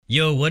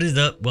Yo, what is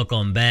up?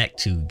 Welcome back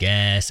to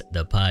Gas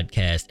the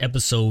Podcast,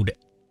 episode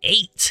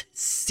 8,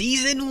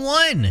 season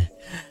 1.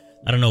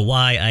 I don't know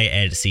why I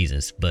added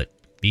seasons, but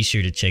be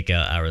sure to check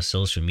out our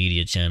social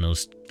media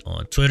channels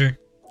on Twitter,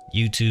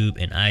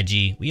 YouTube, and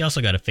IG. We also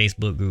got a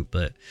Facebook group,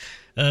 but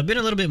been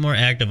a little bit more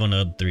active on the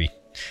other 3.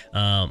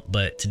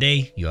 But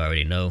today, you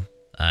already know,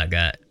 I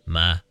got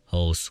my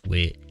host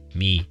with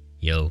me,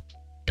 yo,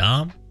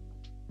 Dom.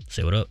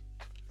 Say what up.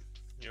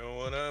 Yo,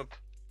 what up?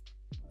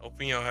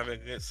 Hoping y'all have a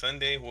good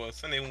Sunday. Well,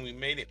 Sunday when we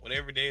made it,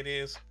 whatever day it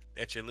is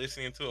that you're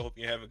listening to. I hope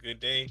you have a good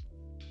day.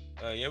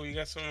 Yeah, we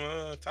got some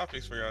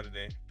topics for y'all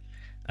today.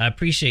 I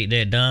appreciate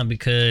that, Dom,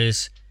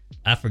 because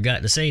I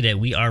forgot to say that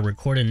we are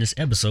recording this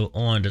episode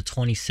on the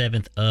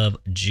 27th of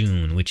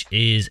June, which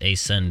is a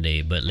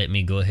Sunday. But let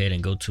me go ahead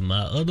and go to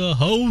my other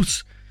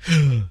host.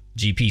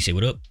 GP, say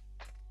what up.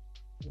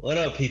 What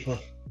up, people?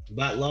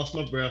 About lost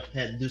my breath.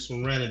 Had to do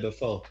some running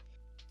before.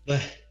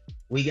 But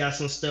we got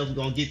some stuff. We're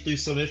going to get through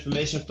some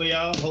information for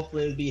y'all.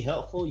 Hopefully it'll be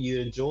helpful.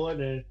 You enjoy it,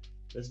 and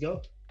let's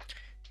go.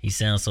 He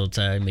sounds so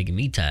tired, making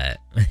me tired.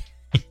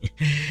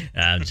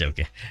 I'm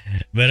joking.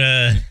 But,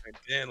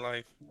 Dead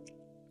life.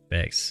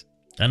 facts.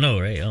 I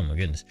know, right? Oh, my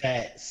goodness.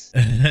 Facts.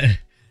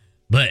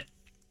 But,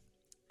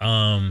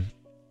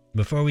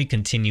 before we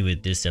continue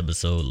with this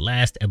episode,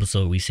 last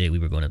episode we said we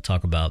were going to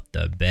talk about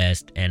the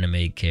best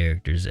anime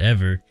characters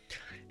ever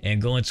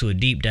and go into a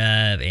deep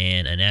dive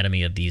and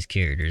anatomy of these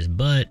characters,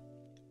 but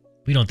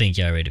we don't think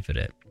y'all ready for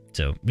that.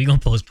 So we're going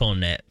to postpone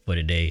that for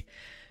today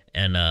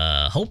and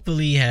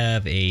hopefully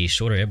have a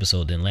shorter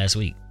episode than last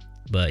week.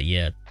 But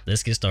yeah,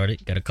 let's get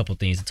started. Got a couple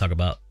things to talk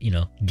about,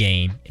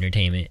 game,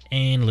 entertainment,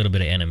 and a little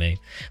bit of anime.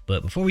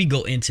 But before we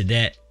go into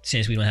that,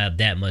 since we don't have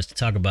that much to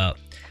talk about,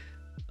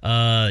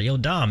 yo,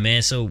 Dom,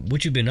 man, so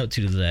what you been up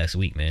to this last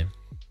week, man?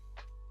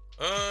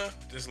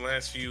 This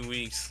last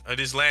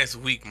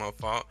week, my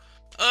fault.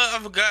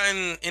 I've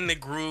gotten in the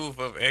groove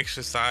of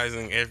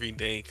exercising every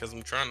day because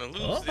I'm trying to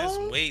lose this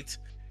weight.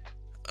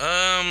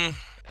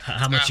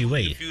 How much you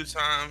weigh? A few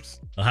times.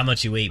 Or how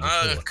much you weighed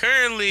before?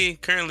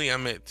 Currently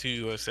I'm at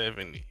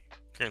 270.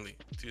 Currently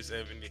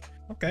 270.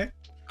 Okay.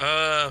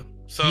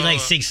 So you like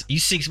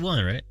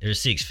 6'1", right? Or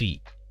 6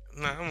 feet?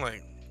 Nah, I'm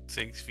like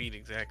 6 feet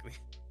exactly.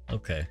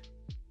 Okay.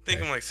 I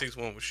think I'm like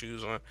 6'1" with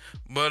shoes on.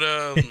 But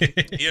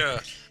yeah.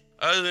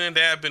 Other than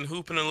that, I've been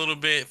hooping a little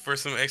bit for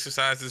some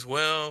exercise as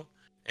well.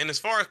 And as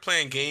far as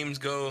playing games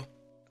go,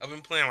 I've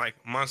been playing like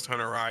Monster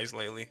Hunter Rise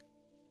lately.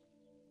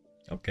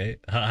 Okay.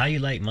 How you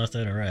like Monster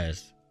Hunter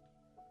Rise?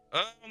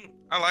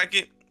 I like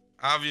it.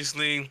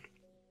 Obviously,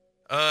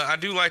 I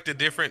do like the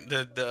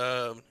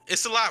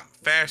it's a lot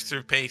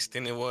faster paced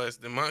than it was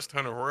the Monster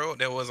Hunter World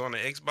that was on the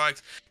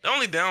Xbox. The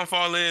only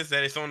downfall is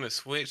that it's on the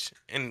Switch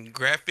and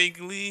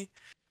graphically,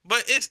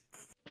 but it's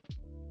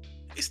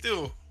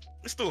still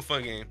a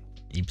fun game.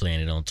 You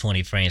playing it on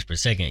 20 frames per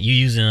second. You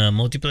using a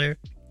multiplayer?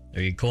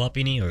 Are you co-op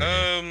any or?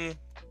 Nah,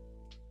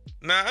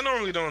 I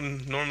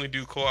don't normally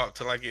do co-op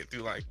till I get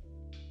through, like,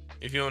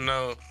 if you don't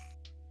know,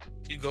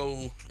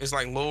 it's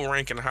like low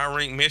rank and high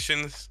rank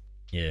missions.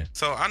 Yeah.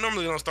 So I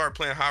normally don't start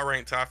playing high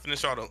rank till I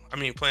finish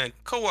playing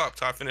co-op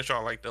till I finish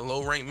all like the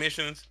low rank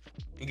missions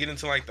and get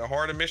into like the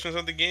harder missions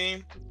of the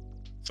game.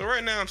 So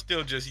right now I'm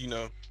still just,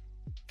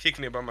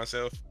 kicking it by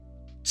myself.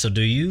 So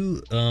do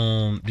you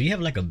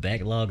have like a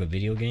backlog of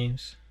video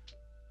games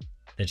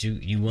that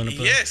you want to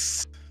play?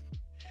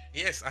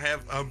 Yes, I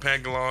have a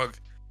backlog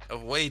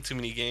of way too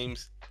many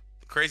games.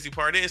 The crazy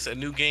part is a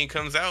new game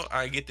comes out,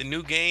 I get the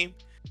new game,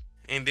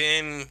 and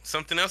then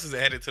something else is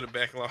added to the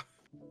backlog.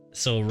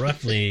 So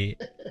roughly,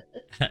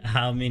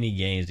 how many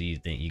games do you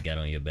think you got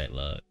on your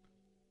backlog?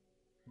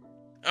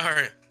 All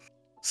right.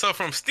 So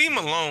from Steam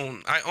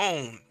alone, I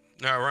own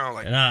around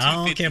like. No, I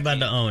don't care about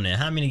games. the owning.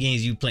 How many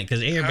games you play?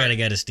 Because everybody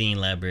got a Steam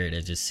library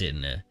that's just sitting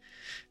there.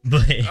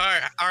 But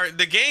all right.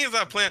 The games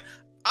I play,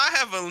 I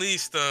have at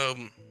least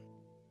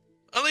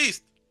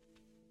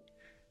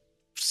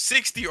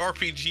 60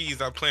 RPGs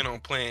I plan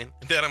on playing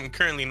that I'm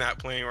currently not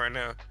playing right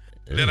now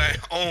that I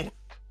own.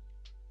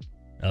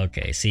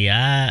 Okay, see,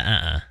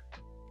 I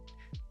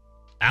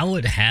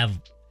would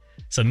have,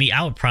 so me,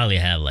 I would probably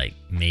have like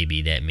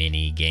maybe that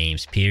many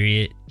games,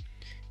 period.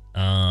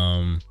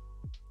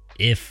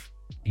 If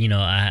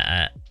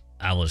I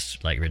was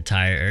like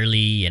retired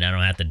early and I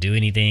don't have to do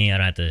anything, I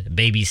don't have to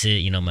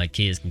babysit, my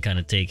kids can kind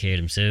of take care of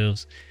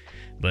themselves.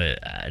 But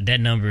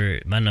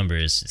my number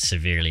is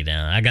severely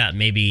down. I got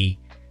maybe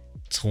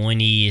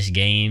 20-ish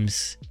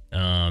games,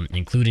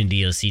 including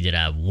DLC that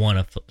I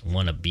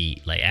wanna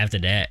beat. Like after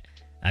that,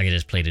 I can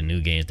just play the new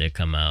games that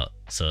come out.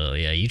 So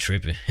yeah, you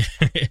tripping.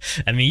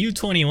 I mean, you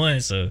 21,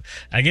 so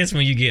I guess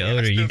when you get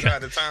older, you got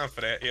the time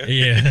for that. Yeah.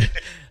 Yeah.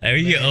 Like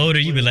when you get older,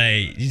 you be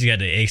like, you just got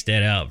to X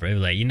that out, bro.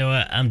 Like, you know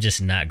what? I'm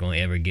just not gonna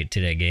ever get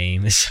to that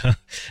game. So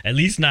at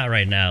least not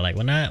right now. Like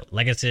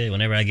like I said,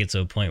 whenever I get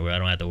to a point where I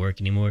don't have to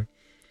work anymore,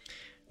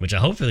 which I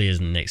hopefully is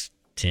in the next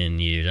 10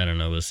 years. I don't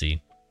know. We'll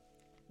see.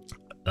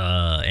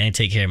 And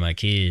take care of my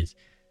kids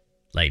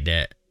like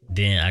that.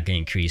 Then I can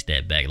increase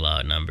that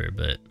backlog number.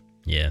 But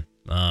yeah.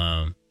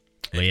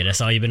 But yeah, that's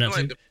all you've been up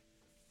to?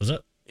 What's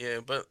up? Yeah,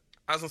 but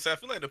I was gonna say I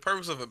feel like the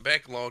purpose of a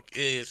backlog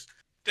is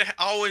to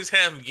always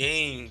have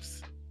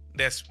games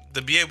that's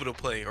to be able to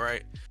play,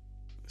 right?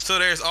 So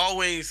there's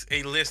always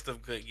a list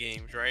of good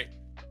games, right?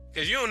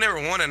 Because you don't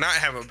never want to not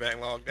have a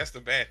backlog. That's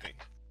the bad thing.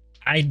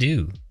 I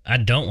do. I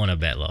don't want a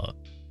backlog.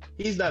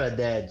 He's not a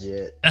dad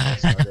yet.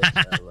 That's why that's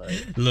not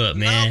like- Look,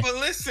 man. No,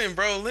 but listen,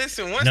 bro.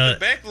 Listen, once No. the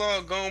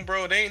backlog gone,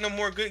 bro, there ain't no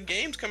more good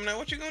games coming out.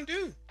 What you gonna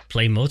do?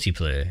 Play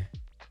multiplayer.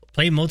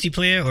 Play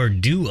multiplayer or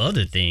do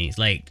other things.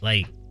 Like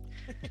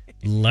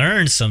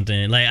learn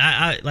something. Like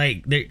I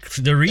like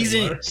the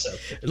reason. Learn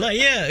something. Like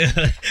yeah,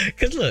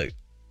 cause look,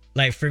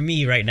 like for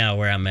me right now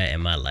where I'm at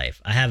in my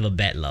life, I have a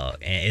backlog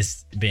and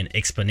it's been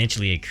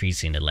exponentially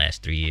increasing the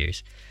last 3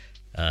 years.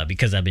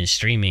 Because I've been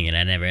streaming and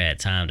I never had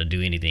time to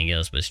do anything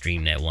else but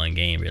stream that one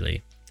game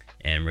really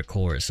and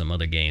record some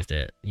other games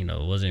that, you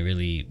know, wasn't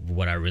really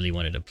what I really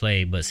wanted to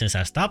play. But since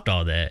I stopped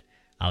all that,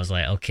 I was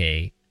like,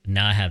 okay,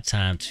 now I have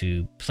time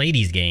to play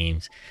these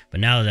games. But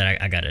now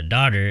that I got a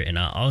daughter and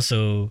I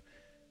also,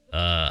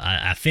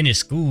 I finished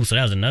school, so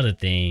that was another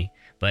thing.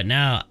 But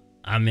now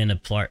I'm in a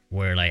part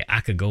where like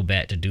I could go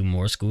back to do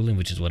more schooling,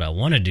 which is what I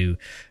want to do.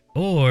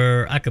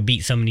 Or I could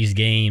beat some of these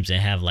games and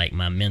have like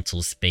my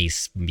mental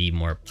space be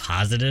more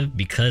positive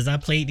because I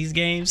played these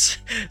games.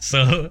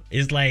 So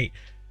it's like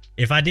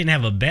if I didn't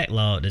have a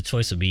backlog, the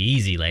choice would be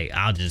easy. Like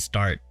I'll just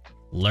start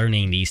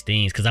learning these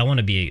things because I want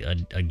to be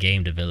a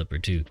game developer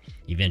too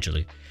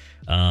eventually.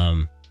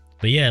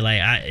 But yeah, like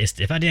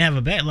if I didn't have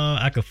a backlog,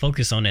 I could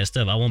focus on that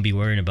stuff. I won't be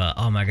worrying about,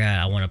 oh my God,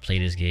 I want to play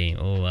this game.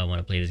 Oh, I want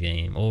to play this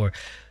game. Or,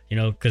 you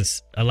know,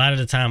 because a lot of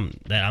the time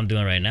that I'm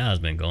doing right now has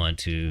been going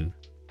to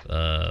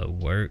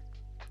work,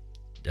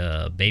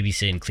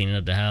 babysitting, cleaning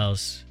up the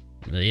house.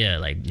 But yeah,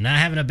 like not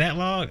having a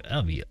backlog,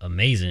 that'll be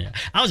amazing.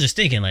 I was just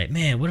thinking like,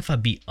 man, what if I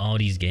beat all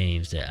these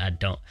games that I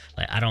don't,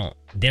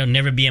 they'll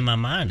never be in my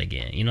mind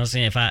again. You know what I'm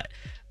saying? If I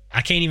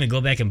can't even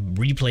go back and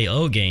replay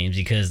old games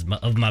because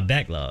of my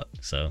backlog.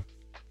 So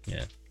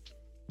yeah,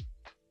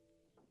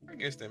 I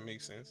guess that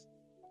makes sense.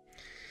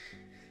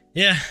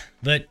 yeah.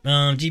 But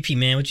GP,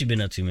 man, what you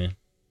been up to, man?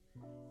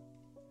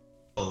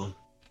 Oh,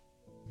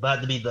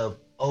 about to be the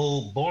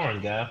old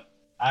boring guy.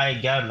 I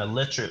got an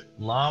electric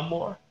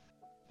lawnmower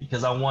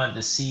because I wanted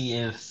to see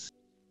if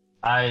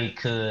I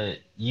could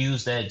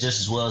use that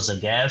just as well as a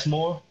gas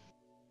mower.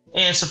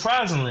 And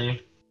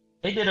surprisingly,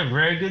 they did a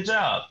very good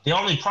job. The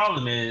only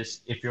problem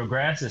is if your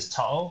grass is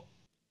tall,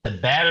 the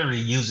battery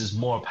uses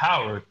more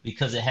power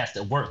because it has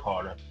to work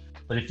harder.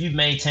 But if you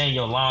maintain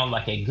your lawn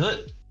like a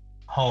good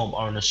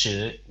homeowner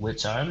should,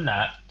 which I'm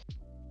not,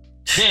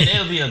 then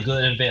it'll be a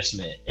good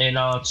investment. And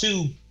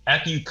two,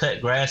 after you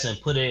cut grass and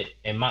put it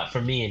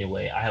for me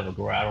anyway, I have a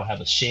garage, I don't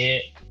have a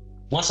shed.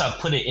 Once I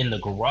put it in the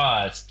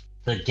garage,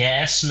 the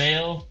gas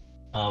smell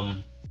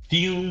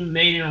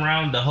fumating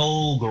around the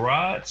whole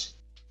garage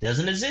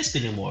doesn't exist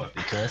anymore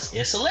because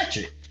it's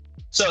electric.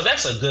 So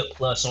that's a good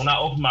plus. So when I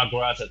open my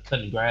garage up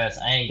cutting grass,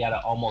 I ain't gotta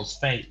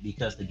almost faint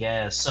because the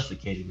gas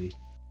suffocated me.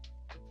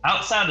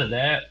 Outside of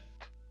that,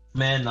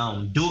 man,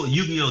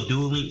 Yu-Gi-Oh!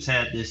 Duel Links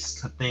had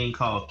this thing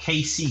called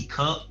KC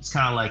Cup. It's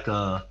kind of like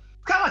a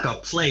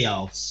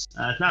playoffs.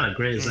 It's not a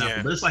great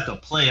example, but it's like a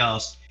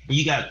playoffs. And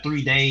you got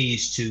 3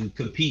 days to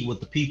compete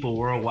with the people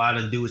worldwide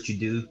and do what you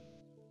do.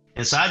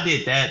 And so I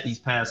did that these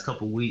past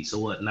couple weeks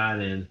or whatnot,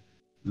 and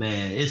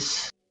man, it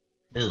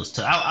was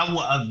tough.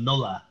 I no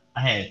lie,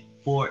 I had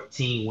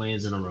 14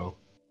 wins in a row,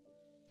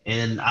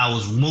 and I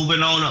was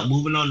moving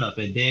on up.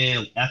 And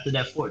then after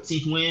that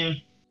 14th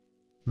win,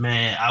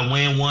 man, I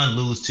win 1,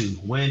 lose 2,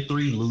 win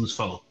 3, lose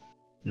 4,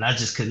 and I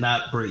just could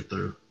not break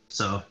through.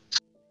 So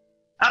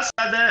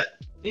outside that,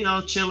 you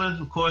know, chilling,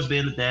 of course,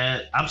 being a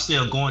dad. I'm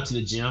still going to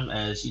the gym,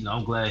 as you know.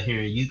 I'm glad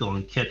hearing you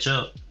going to catch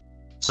up.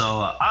 So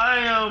I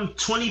am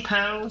 20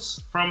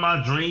 pounds from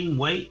my dream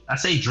weight. I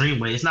say dream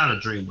weight, it's not a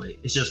dream weight,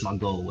 it's just my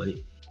goal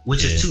weight,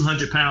 which is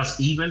 200 pounds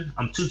even.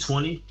 I'm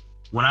 220.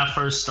 When I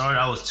first started,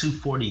 I was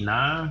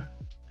 249.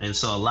 And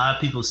so a lot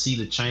of people see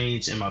the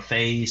change in my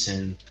face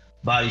and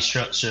body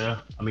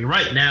structure. I mean,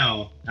 right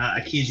now,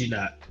 I kid you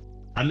not,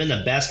 I'm in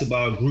a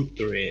basketball group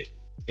thread,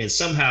 and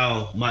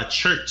somehow my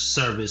church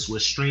service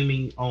was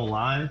streaming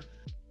online.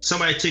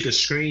 Somebody took a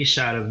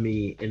screenshot of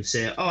me and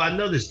said, oh, I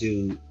know this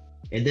dude.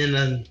 And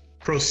then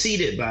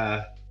proceeded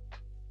by,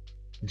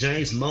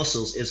 James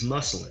Muscles is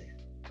muscling.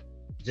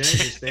 James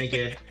is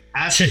thinking,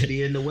 I should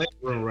be in the weight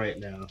room right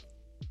now.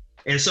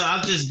 And so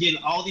I'm just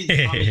getting all these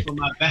comments from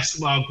my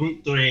basketball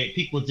group thread,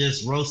 people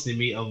just roasting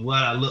me of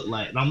what I look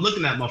like. And I'm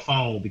looking at my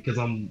phone because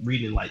I'm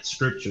reading like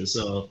scripture.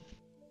 So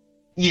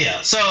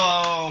yeah,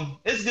 so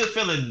it's a good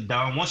feeling,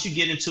 Dom. Once you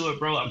get into it,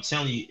 bro, I'm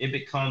telling you, it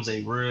becomes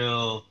a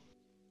real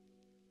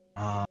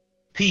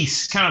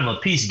peace, kind of a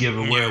peace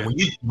giver, where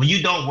when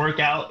you don't work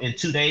out in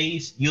 2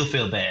 days, you'll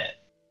feel bad.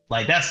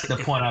 Like that's the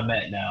point I'm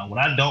at now. When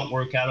I don't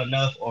work out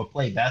enough or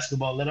play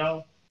basketball at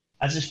all,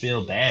 I just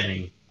feel bad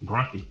and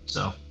grumpy.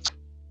 So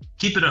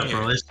keep it up,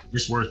 bro.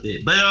 It's worth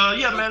it. But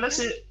yeah, man, that's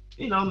it.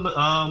 You know,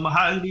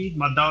 Mahogany,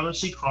 my daughter,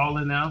 she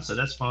crawling now, so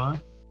that's fun.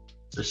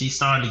 So she's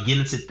starting to get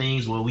into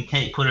things where we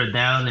can't put her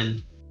down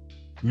and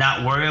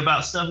not worry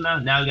about stuff now.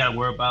 Now you gotta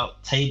worry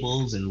about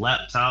tables and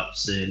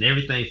laptops and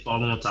everything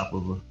falling on top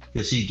of her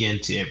because she's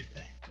getting to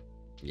everything.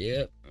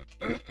 Yep.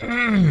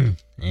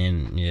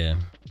 And yeah.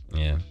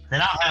 And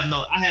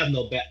I have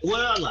no back.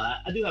 Well, I lie.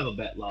 I do have a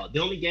backlog. The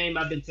only game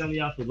I've been telling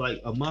y'all for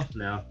like a month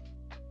now,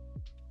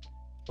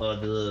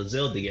 the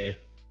Zelda game.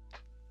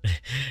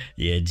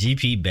 Yeah,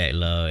 GP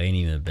backlog ain't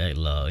even a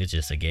backlog. It's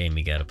just a game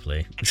you gotta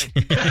play.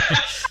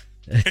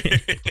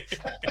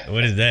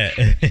 What is that?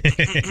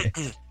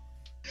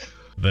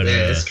 But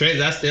yeah, it's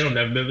crazy. I still don't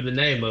remember the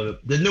name of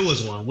it. The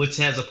newest one, which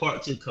has a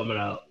part 2 coming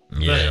out.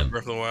 Yeah,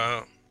 Breath of the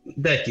Wild.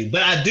 Thank you.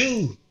 But I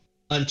do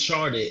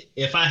Uncharted.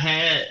 If I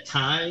had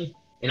time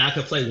and I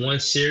could play one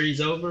series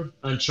over,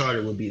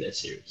 Uncharted would be that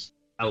series.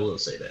 I will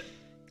say that.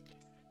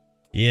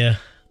 Yeah.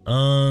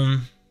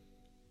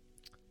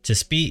 To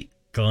speak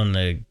on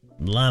the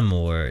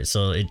lawnmower,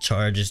 so it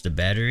charges the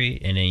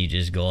battery and then you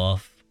just go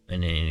off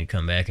and then you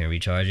come back and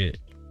recharge it.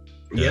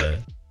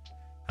 Yep.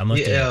 How much?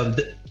 Yeah.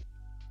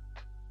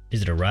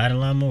 Is it a riding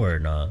lawnmower or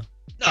no?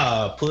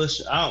 Nah, push.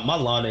 My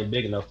lawn ain't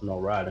big enough for no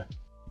rider.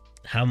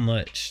 How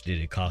much did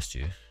it cost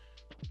you?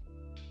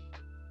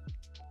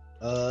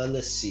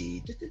 Let's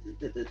see.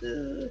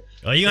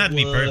 Oh, you don't have to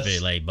be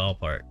perfect, like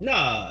ballpark.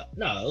 Nah, it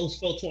was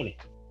 $420.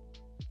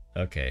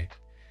 Okay.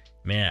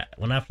 Man,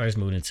 when I first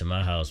moved into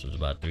my house was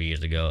about 3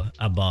 years ago.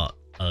 I bought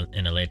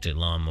an electric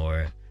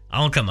lawnmower. I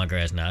don't cut my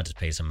grass now. I just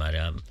pay somebody.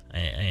 I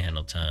ain't had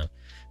no time.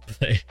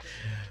 But,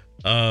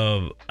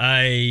 I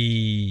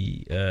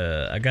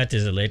got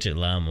this electric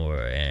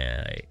lawnmower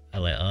and I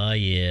like, oh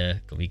yeah,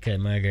 gonna be cutting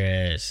my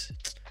grass,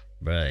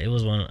 bruh. It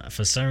was one,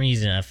 for some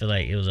reason I feel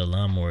like it was a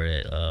lawnmower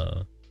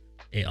that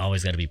it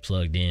always got to be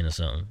plugged in or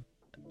something.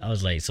 I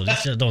was like, so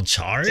this just don't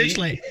charge?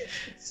 Like,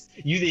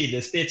 you need the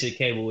extension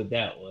cable with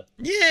that one.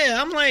 Yeah,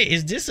 I'm like,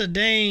 is this a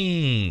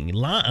dang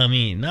not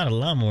a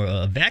lawnmower,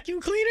 a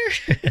vacuum cleaner?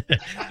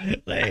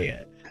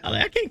 Like,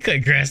 I can't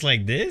cut grass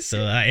like this,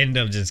 so I end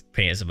up just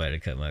paying somebody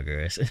to cut my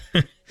grass.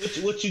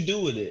 What you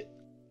do with it?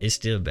 It's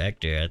still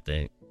back there, I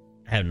think.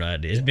 I have no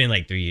idea. It's been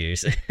like 3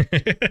 years.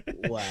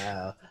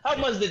 Wow. How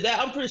much did that?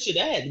 I'm pretty sure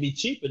that had to be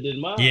cheaper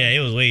than mine. Yeah, it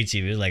was way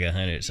cheaper. It was like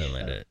 100, something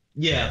like that.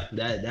 Yeah,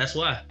 that's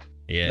why.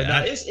 Yeah,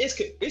 but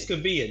it's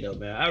convenient though,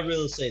 man. I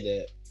really say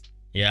that.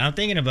 Yeah, I'm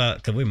thinking about,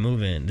 because we're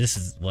moving. This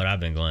is what I've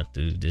been going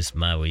through this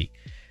my week.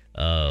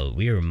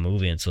 We were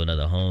moving to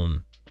another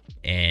home,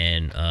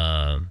 and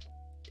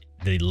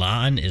the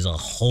lawn is a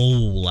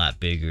whole lot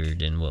bigger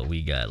than what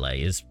we got. Like,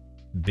 it's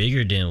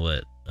bigger than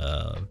what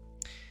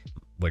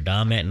where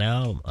Dom at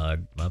now,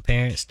 my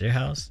parents, their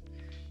house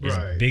is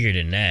bigger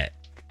than that.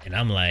 And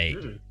I'm like,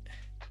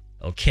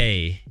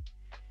 okay,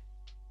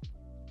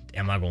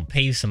 am I gonna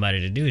pay somebody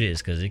to do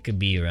this? Because it could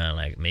be around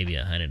like maybe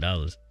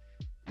 $100.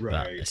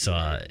 Right.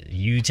 So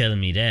you telling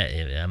me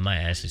that, I might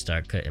actually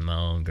start cutting my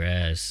own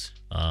grass.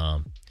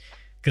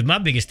 Because my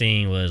biggest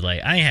thing was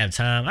like, I ain't have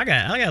time. I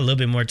got a little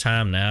bit more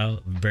time now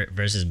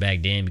versus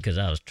back then because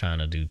I was trying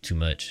to do too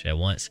much at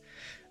once.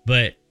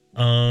 But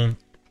yeah,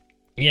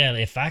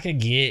 if I could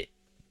get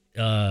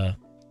my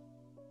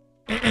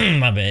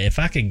bad, if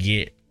I could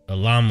get a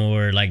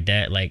lawnmower like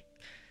that, like,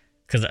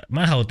 because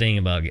my whole thing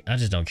about, I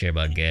just don't care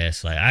about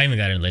gas. Like, I even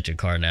got an electric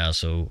car now,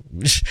 so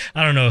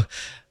I don't know.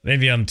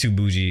 Maybe I'm too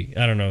bougie.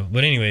 I don't know.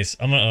 But anyways,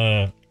 I'm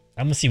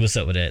gonna see what's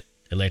up with that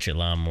electric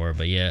lawnmower.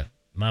 But yeah,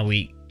 my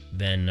week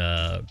been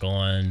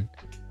going,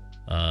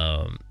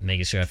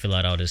 making sure I fill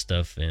out all this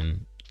stuff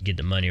and get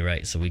the money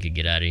right so we could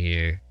get out of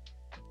here.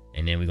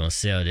 And then we're gonna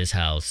sell this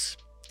house.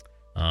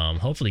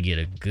 Hopefully get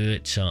a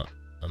good chunk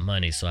of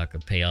money so I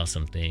could pay off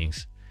some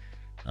things.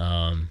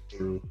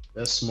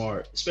 That's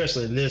smart,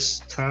 especially in this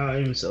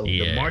times of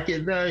the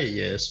market value.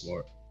 Yeah, it's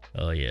smart.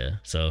 Oh yeah,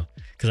 so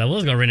because I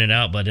was gonna rent it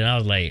out, but then I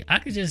was like, I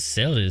could just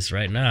sell this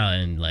right now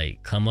and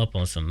like come up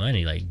on some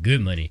money, like good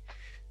money.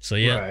 So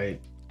yeah,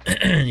 right.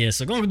 Yeah.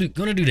 So gonna do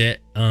that.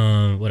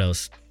 What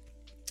else?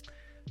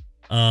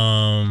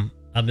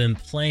 I've been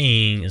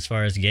playing, as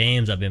far as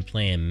games, I've been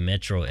playing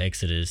Metro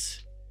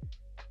Exodus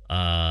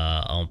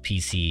on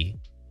PC.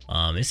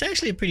 It's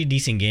actually a pretty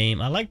decent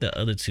game. I like the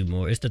other two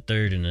more. It's the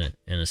third in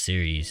a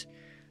series.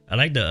 I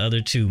like the other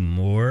two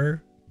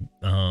more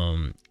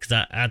because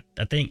I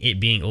think it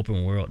being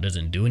open world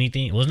doesn't do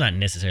anything. Well, it's not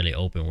necessarily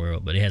open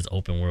world, but it has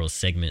open world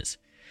segments,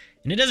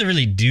 and it doesn't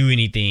really do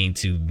anything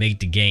to make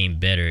the game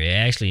better. It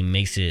actually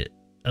makes it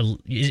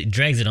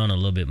drags it on a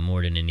little bit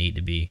more than it need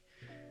to be.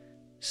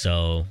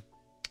 So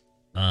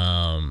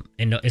and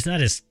it's not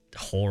as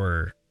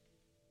horror,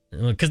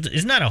 because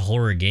it's not a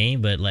horror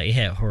game, but like it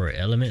had horror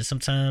elements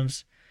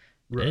sometimes.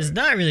 Right. It's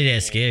not really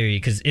that scary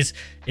because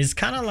it's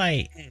kind of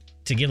like,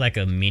 to give like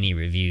a mini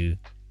review.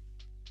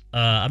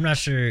 I'm not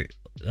sure.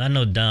 I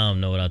know Dom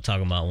know what I'm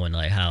talking about when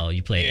like how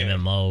you play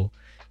MMO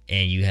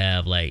and you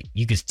have like,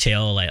 you can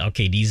tell like,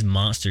 okay, these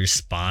monsters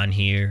spawn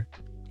here.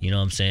 You know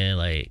what I'm saying?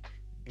 Like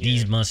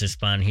these monsters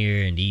spawn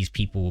here and these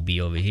people will be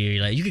over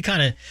here. Like you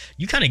kind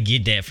of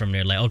get that from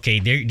there. Like, okay,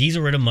 these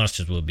are where the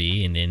monsters will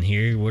be, and then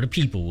here where the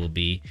people will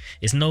be.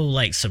 It's no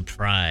like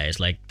surprise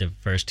like the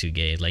first 2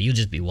 games. Like you'll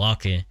just be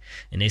walking,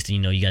 and next thing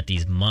you know, you got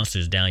these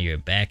monsters down your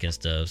back and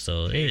stuff.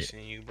 So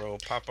you, bro,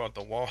 pop out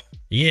the wall.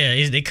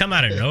 Yeah, they come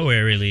out of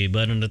nowhere really.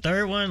 But in the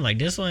third one, like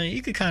this one,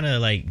 you could kind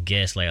of like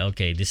guess like,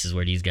 okay, this is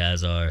where these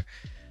guys are.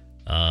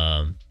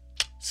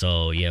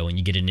 So yeah, when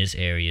you get in this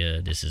area,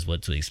 this is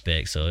what to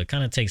expect. So it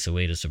kind of takes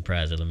away the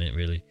surprise element,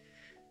 really.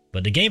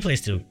 But the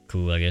gameplay's still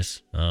cool, I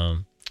guess. I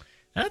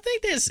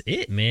think that's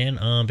it, man.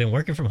 Been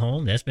working from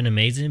home. That's been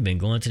amazing. Been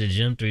going to the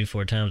gym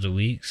 3-4 times a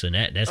week. So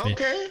that's been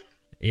Okay.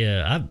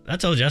 Yeah. I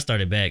told you I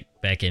started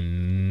back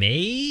in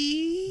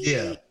May.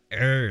 Yeah.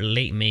 Or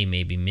late May,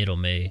 maybe middle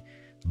May.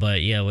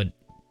 But yeah,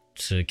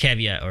 to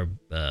caveat or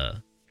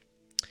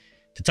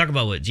to talk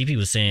about what GP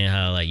was saying,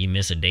 how like you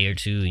miss a day or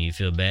two and you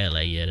feel bad.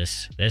 Like, yeah,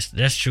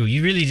 that's true.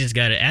 You really just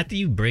gotta, after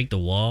you break the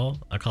wall,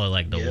 I call it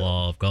like the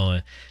wall of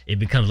going, it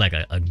becomes like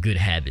a good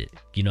habit,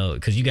 you know,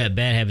 because you got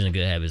bad habits and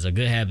good habits. A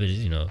good habit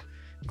is, you know,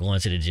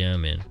 going to the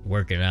gym and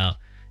working out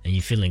and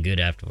you feeling good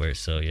afterwards.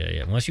 So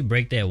yeah. Once you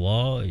break that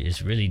wall,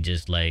 it's really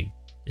just like,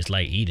 it's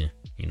like eating,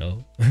 you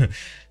know.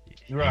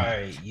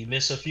 Right. You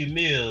miss a few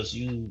meals,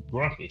 you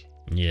grumpy.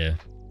 Yeah.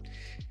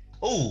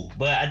 Oh,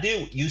 but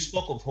you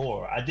spoke of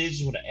horror. I did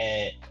just want to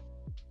add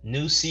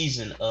new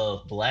season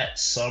of Black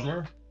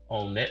Summer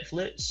on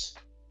Netflix.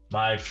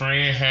 My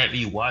friend had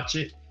me watch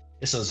it.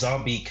 It's a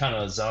zombie,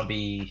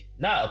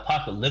 not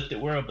apocalyptic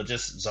world, but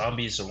just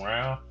zombies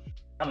around.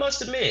 I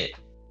must admit,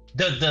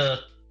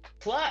 the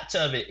plot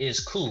of it is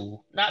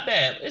cool. Not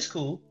bad, it's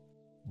cool.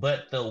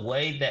 But the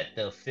way that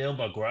the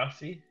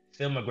filmography,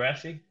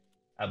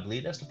 I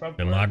believe that's the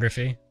proper word.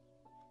 Filmography?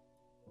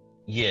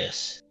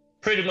 Yes.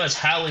 Pretty much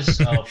how it's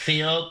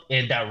filmed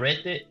and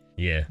directed.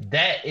 Yeah.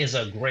 That is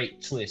a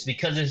great twist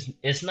because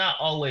it's not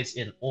always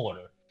in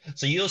order.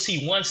 So you'll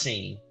see one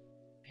scene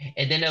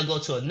and then they'll go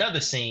to another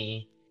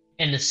scene,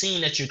 and the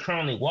scene that you're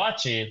currently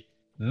watching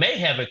may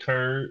have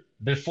occurred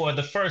before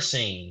the first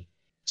scene.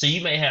 So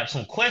you may have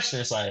some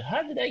questions like,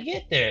 how did they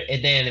get there?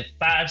 And then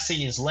 5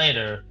 scenes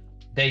later,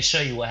 they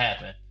show you what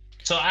happened.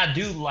 So I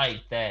do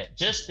like that.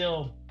 Just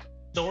them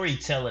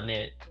storytelling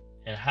it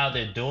and how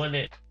they're doing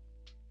it.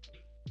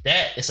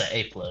 That is an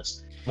A+.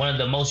 One of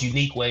the most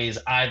unique ways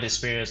I've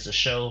experienced the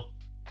show.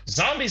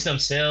 Zombies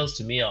themselves,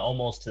 to me, are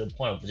almost to the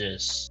point of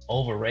just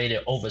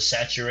overrated,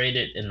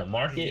 oversaturated in the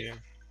market.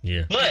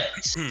 Yeah. But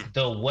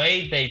the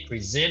way they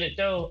present it,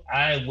 though,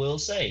 I will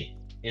say,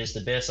 is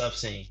the best I've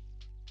seen.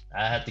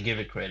 I have to give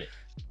it credit.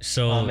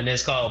 So, and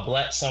it's called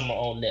Black Summer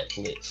on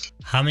Netflix.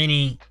 How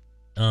many?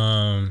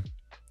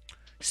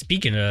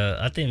 Speaking of,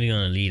 I think we're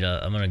gonna lead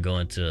up. I'm gonna go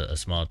into a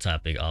small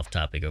topic, off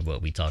topic of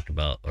what we talked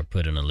about or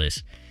put on a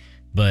list.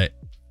 But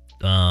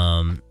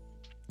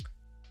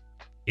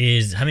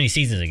is how many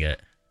seasons it got?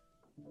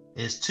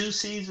 It's 2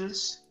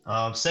 seasons.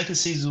 Second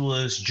season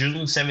was June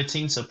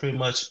 17th, so pretty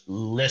much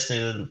less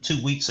than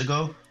 2 weeks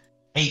ago.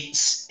 8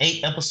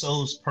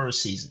 episodes per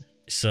season.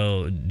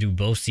 So do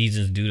both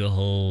seasons do the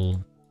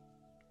whole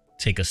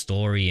take a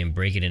story and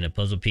break it into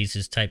puzzle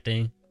pieces type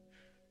thing?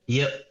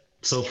 Yep,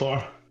 so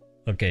far.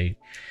 Okay,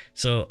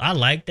 so I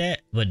like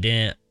that, but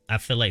then I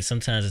feel like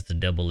sometimes it's a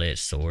double-edged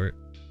sword.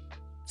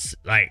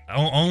 Like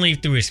only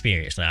through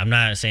experience. Like, I'm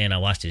not saying I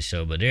watched this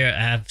show, but I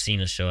have seen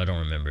a show, I don't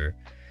remember,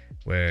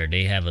 where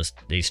they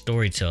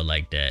storytell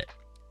like that,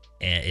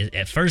 and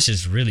at first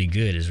it's really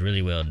good, it's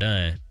really well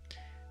done,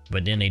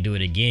 but then they do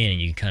it again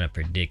and you kind of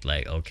predict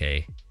like,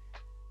 okay,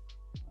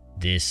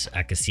 this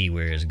I can see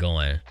where it's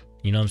going.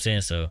 You know what I'm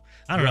saying? So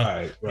I don't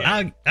know.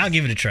 Right. I'll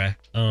give it a try.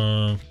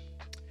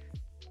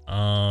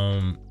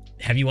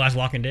 Have you watched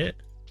Walking Dead?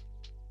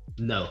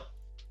 No.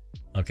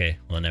 Okay,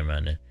 well never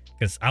mind then.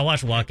 Because I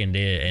watched Walking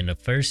Dead, and the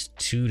first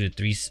 2 to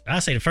 3,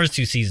 I'd say the first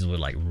 2 seasons were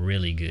like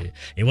really good.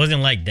 It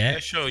wasn't like that.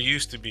 That show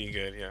used to be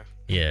good, yeah.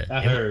 Yeah.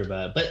 I heard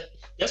about it. But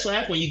that's what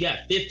happened when you got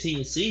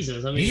 15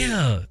 seasons. I mean,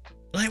 yeah.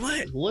 Like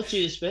what? What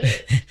you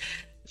expect?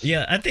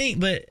 Yeah, I think,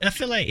 but I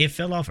feel like it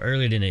fell off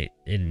earlier than it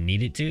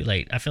needed to.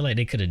 Like, I feel like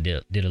they could have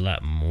did a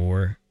lot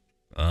more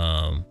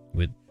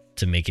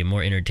to make it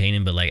more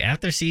entertaining. But like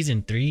after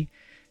season 3,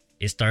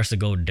 it starts to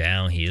go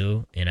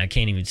downhill, and I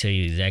can't even tell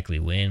you exactly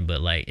when,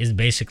 but like it's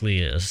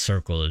basically a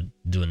circle of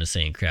doing the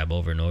same crap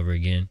over and over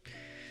again.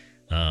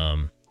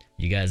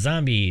 You got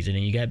zombies, and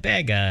then you got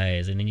bad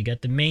guys, and then you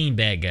got the main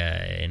bad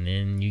guy, and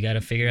then you got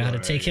to figure out how to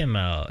take him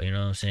out, you know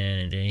what I'm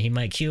saying? And then he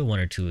might kill 1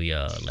 or 2 of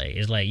y'all. Like,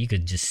 it's like you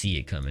could just see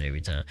it coming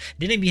every time.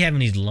 Then they be having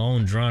these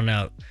long, drawn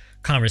out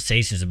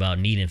conversations about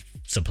needing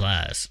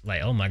supplies.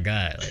 Like, oh my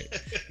God,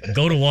 like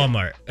go to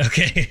Walmart,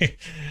 okay?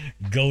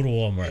 Go to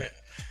Walmart.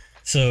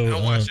 So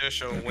I watched that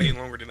show way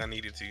longer than I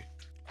needed to.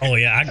 Oh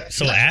yeah, I watched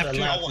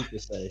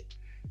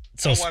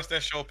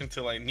that show up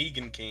until like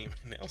Negan came.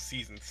 Now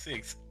season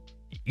 6.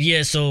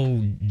 Yeah,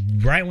 so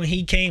right when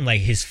he came,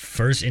 like his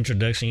first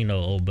introduction, you know,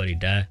 old buddy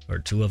died, or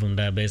 2 of them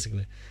died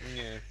basically.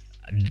 Yeah.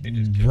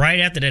 Right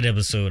after that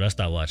episode, I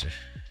stopped watching.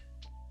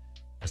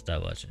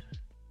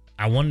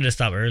 I wanted to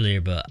stop earlier,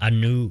 but I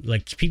knew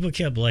like people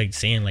kept like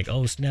saying like,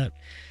 "Oh snap,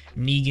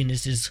 Negan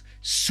is this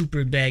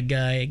super bad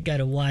guy. I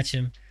gotta watch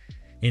him."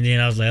 And then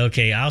I was like,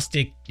 "Okay, I'll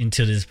stick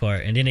until this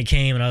part." And then it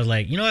came, and I was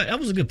like, "You know what? That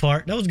was a good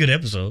part. That was a good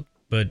episode."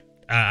 But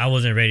I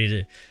wasn't ready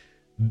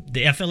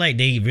to. I feel like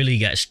they really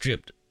got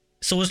stripped.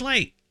 So it's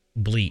like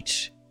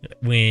Bleach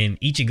when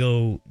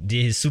Ichigo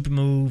did his super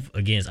move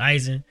against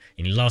Aizen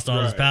and he lost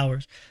all his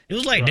powers. It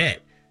was like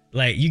that.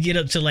 Like you get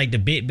up to like the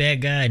big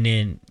bad guy and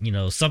then, you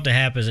know, something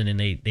happens and then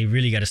they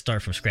really got to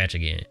start from scratch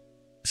again.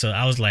 So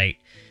I was like,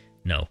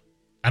 no,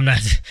 I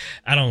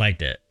don't like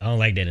that. I don't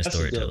like that in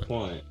storytelling. That's a good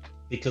point.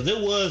 Because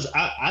it was,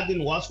 I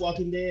didn't watch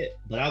Walking Dead,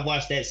 but I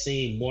watched that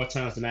scene more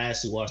times than I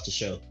actually watched the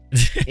show.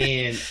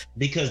 And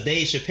because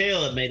Dave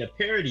Chappelle had made a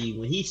parody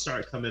when he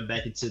started coming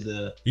back into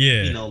the,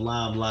 you know,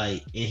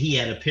 limelight, and he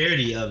had a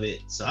parody of it.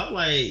 So I'm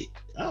like,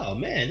 oh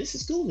man, this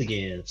is cool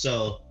again.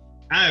 So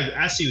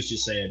I see what you're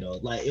saying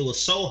though. Like it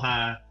was so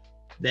high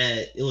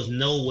that it was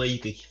no way you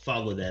could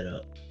follow that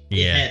up.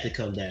 It had to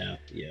come down.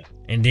 Yeah.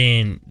 And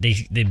then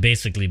they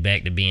basically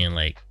back to being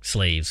like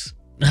slaves.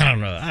 I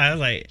don't know. I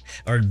like,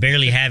 or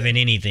barely having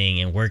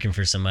anything and working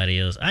for somebody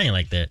else. I ain't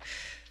like that.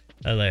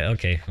 I was like,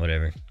 okay,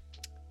 whatever.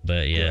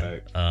 But yeah,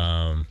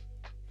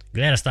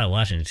 glad I stopped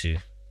watching it too.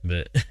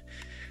 But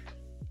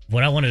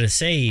what I wanted to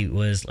say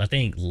was, I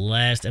think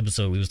last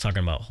episode we was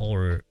talking about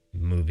horror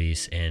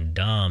movies, and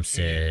Dom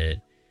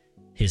said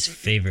his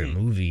favorite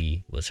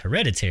movie was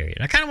Hereditary,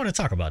 and I kind of want to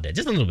talk about that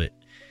just a little bit.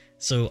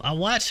 So I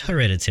watched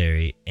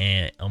Hereditary,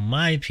 and in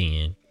my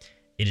opinion,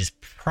 it is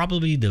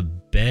probably the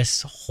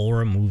best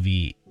horror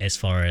movie as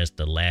far as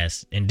the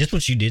last, and this is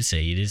what you did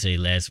say. You did say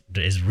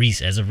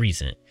as of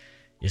recent,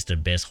 it's the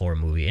best horror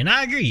movie. And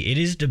I agree. It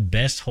is the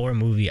best horror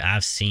movie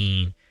I've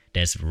seen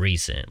that's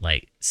recent.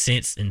 Like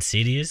since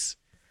Insidious,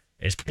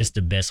 it's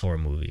the best horror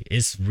movie.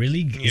 It's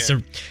really,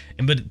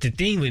 but the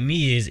thing with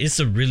me is it's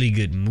a really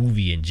good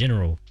movie in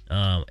general.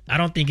 I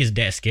don't think it's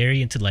that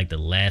scary until like the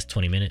last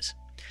 20 minutes.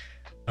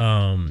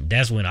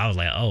 That's when I was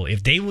like, oh,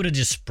 if they would have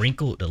just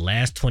sprinkled the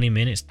last 20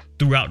 minutes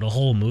throughout the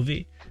whole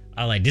movie,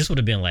 this would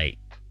have been like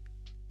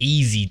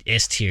easy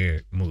S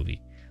tier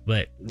movie.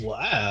 But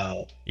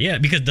wow, yeah,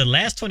 because the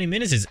last 20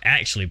 minutes is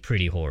actually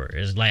pretty horror.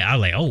 It's like I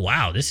was like, oh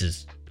wow, this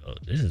is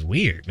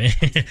weird, man.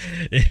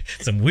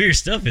 Some weird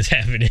stuff is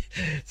happening.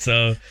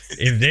 So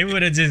if they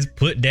would have just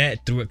put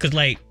that through it, because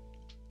like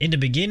in the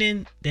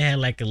beginning they had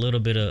like a little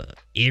bit of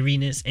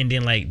eeriness, and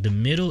then like the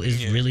middle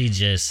is really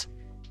just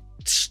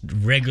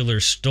regular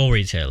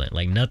storytelling,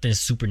 like nothing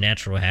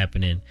supernatural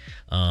happening,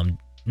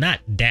 not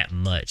that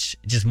much,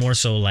 just more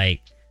so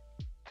like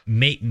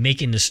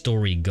making the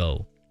story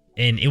go.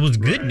 And it was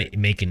good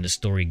making the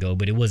story go,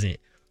 but it wasn't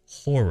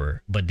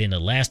horror. But then the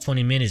last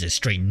 20 minutes is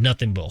straight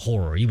nothing but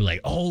horror. You be like,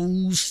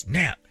 oh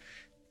snap,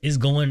 it's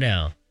going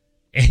down.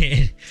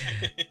 And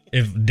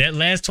if that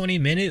last 20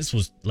 minutes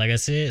was, like I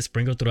said,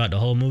 sprinkled throughout the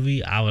whole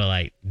movie, I would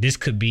like, this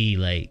could be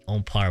like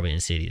on par with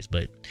Insidious.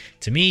 But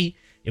to me,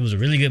 it was a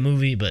really good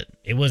movie, but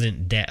it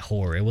wasn't that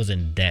horror. It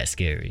wasn't that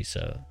scary.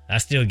 So I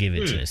still give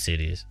it to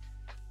Insidious.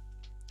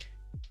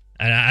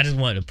 And I just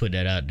wanted to put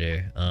that out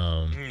there.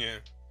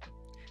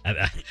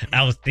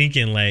 I was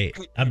thinking like,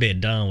 I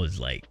bet Don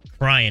was like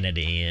crying at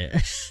the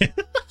end.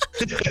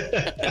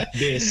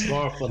 Being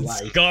scarred for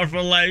life. Scarred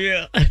for life,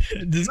 yeah.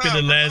 Just because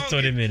the last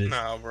 20 minutes.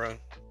 Nah, bro.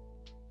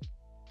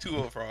 Too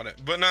old for all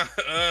that. But nah,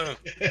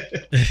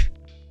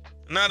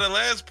 nah, the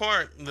last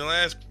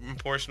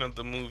portion of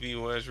the movie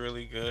was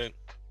really good.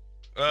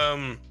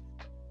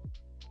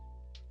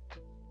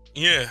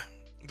 Yeah.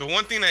 The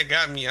one thing that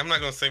got me, I'm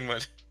not gonna say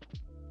much,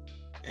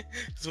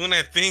 is when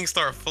that thing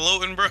started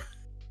floating, bro.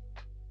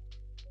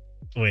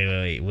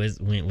 Wait. Was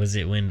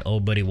it when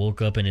old buddy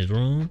woke up in his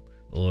room,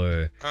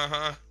 or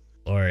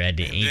or at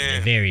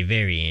the very,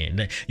 very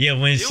end? Yeah,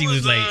 when she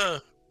was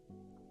like,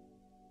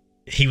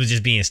 he was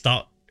just being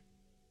stalked,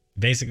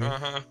 basically.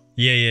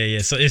 Yeah.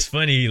 So it's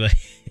funny, like,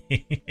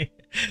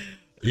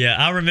 yeah,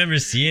 I remember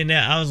seeing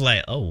that. I was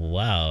like, oh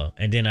wow,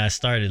 and then I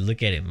started to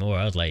look at it more.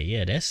 I was like,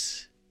 yeah,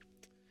 that's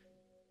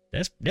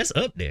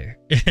up there,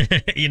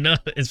 you know,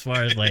 as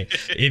far as like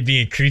it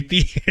being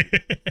creepy.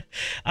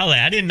 I was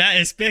like, I did not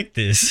expect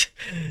this.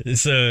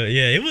 So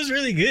yeah, it was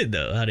really good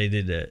though how they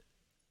did that.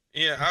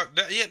 Yeah,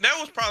 that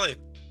was probably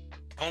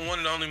one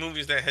of the only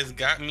movies that has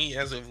got me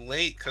as of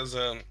late, because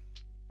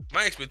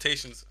my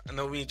expectations, I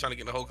know we ain't trying to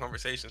get the whole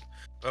conversation,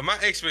 but my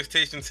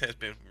expectations has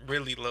been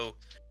really low,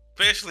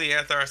 especially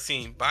after I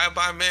seen Bye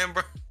Bye Man,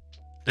 bro.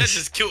 That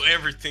just killed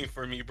everything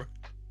for me, bro.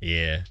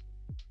 Yeah.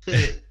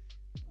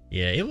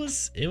 Yeah, it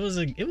was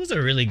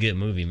a really good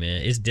movie,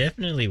 man. It's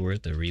definitely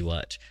worth a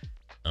rewatch.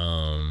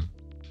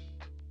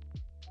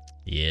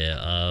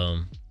 Yeah,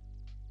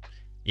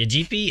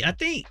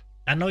 GP,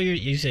 I know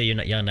you say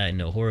y'all not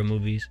into horror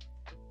movies,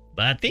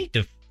 but I think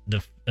the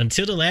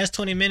until the last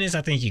 20 minutes,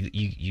 I think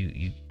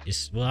you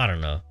it's, well, I don't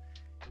know.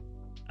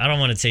 I don't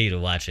want to tell you to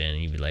watch it and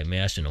you'd be like,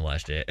 man, I shouldn't have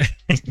watched that.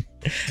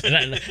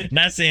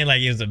 not saying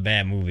like it was a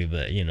bad movie,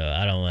 but you know,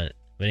 I don't want.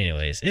 But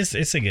anyways,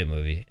 it's a good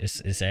movie.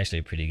 It's actually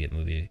a pretty good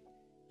movie.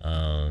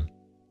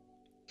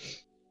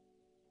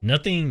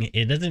 Nothing.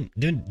 It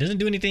doesn't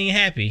do anything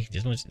happy.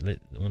 Just want to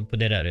put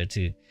that out there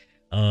too.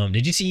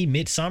 Did you see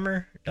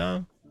Midsummer,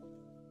 Dom?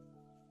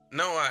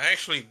 No, I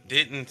actually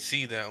didn't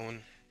see that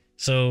one.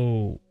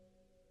 So,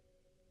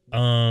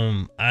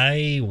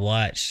 I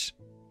watched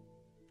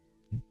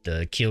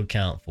the kill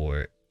count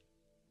for it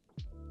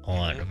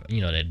on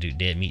that dude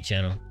Dead Meat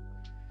channel.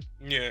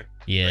 Yeah.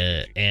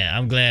 Yeah, and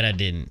I'm glad I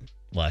didn't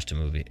watch the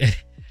movie.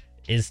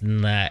 It's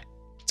not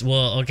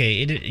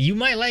okay. You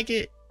might like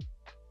it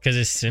because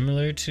it's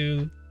similar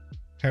to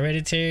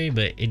Hereditary,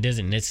 but it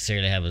doesn't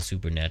necessarily have a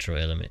supernatural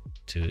element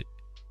to it.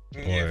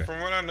 Yeah,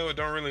 from what I know, it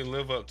don't really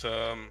live up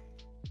to.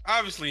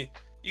 Obviously,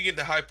 you get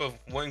the hype of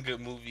one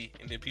good movie,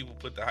 and then people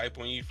put the hype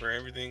on you for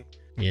everything.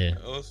 Yeah.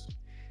 Else.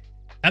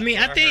 I mean,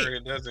 I think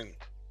it doesn't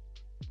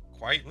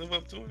quite live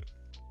up to it.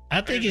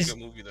 I think it's a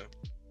good movie though.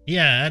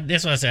 Yeah,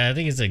 that's what I said. I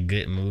think it's a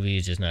good movie.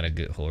 It's just not a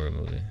good horror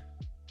movie.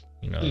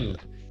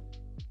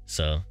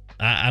 So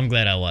I'm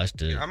glad I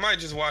watched it. I might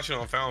just watch it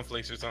on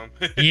Foundflix or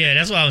something. Yeah,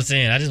 that's what I was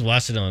saying. I just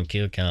watched it on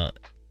Kill Count.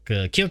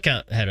 Cause Kill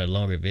Count had a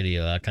longer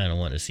video. I kind of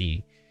want to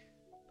see.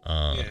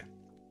 Yeah.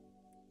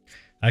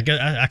 I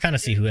kind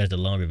of see who has the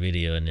longer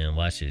video and then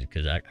watch it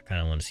because I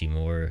kind of want to see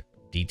more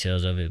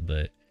details of it.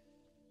 But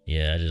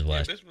yeah, I just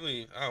watched.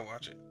 Yeah, I'll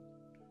watch it.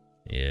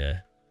 Yeah.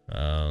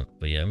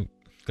 But yeah, I'm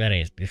glad I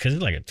ain't, because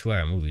it's like a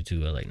 2-hour movie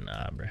too. I was like,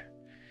 nah, bro.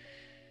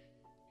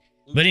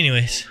 But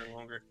anyways,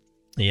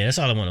 yeah, that's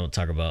all I want to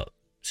talk about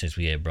since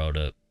we had brought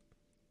up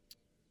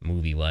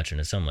movie watching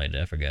or something like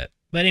that. I forgot.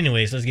 But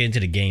anyways, let's get into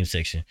the game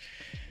section.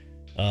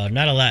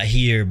 Not a lot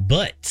here,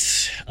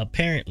 but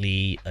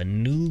apparently a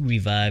new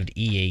revived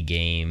EA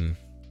game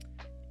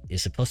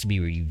is supposed to be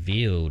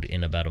revealed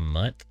in about a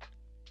month.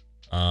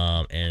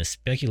 And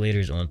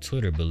speculators on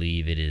Twitter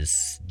believe it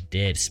is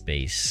Dead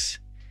Space.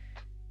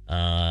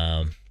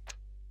 I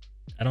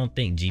don't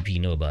think GP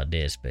know about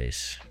Dead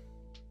Space.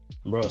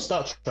 Bro,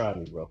 stop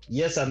trying me, bro.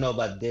 Yes, I know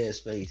about Dead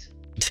Space.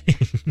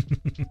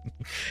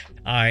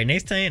 All right,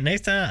 next time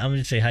I'm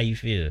gonna say how you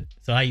feel.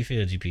 So how you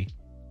feel, GP,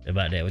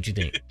 about that? What you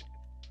think?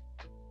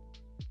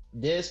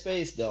 Dead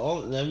Space,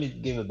 let me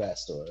give a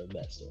backstory.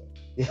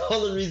 The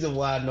only reason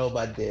why I know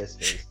about Dead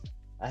Space,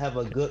 I have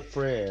a good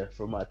friend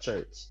from my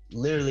church.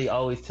 Literally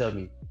always tell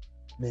me,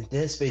 man,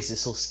 Dead Space is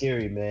so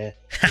scary, man.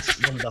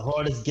 It's one of the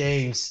hardest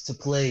games to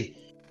play.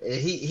 And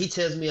he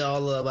tells me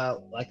all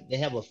about, like, they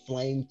have a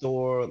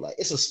flamethrower, like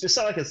it's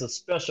like it's a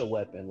special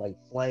weapon, like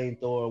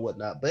flamethrower and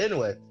whatnot. But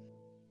anyway,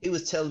 he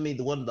was telling me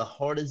one of the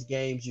hardest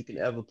games you can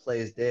ever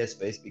play is Dead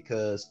Space,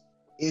 because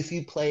if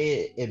you play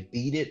it and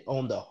beat it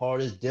on the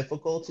hardest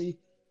difficulty,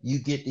 you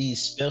get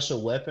these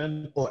special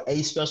weapon or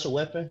a special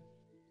weapon.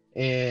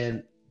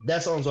 And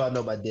that's all I know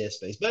about Dead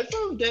Space. But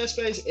from Dead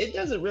Space, it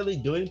doesn't really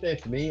do anything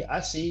for me.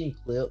 I've seen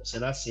clips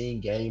and I've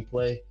seen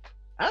gameplay.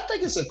 I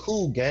think it's a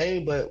cool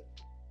game, but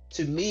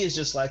to me, it's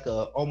just like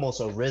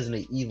almost a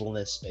Resident Evil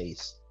in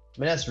space.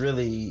 I mean, that's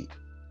really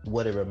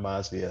what it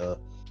reminds me of.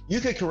 You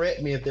could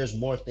correct me if there's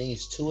more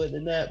things to it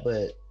than that,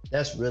 but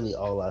that's really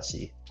all I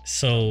see.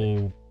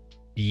 So,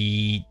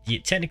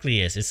 technically,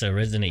 yes, it's a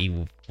Resident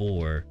Evil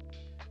 4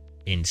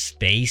 in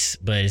space,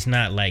 but it's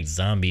not like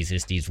zombies.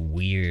 It's these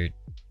weird,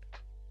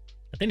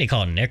 I think they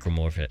call it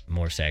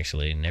necromorphs,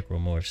 actually,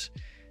 necromorphs.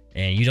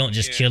 And you don't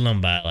just kill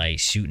them by like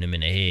shooting them in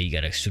the head. You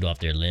gotta shoot off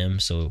their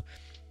limbs. So,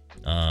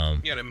 you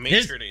gotta make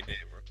sure they did,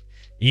 bro.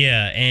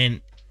 Yeah,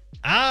 and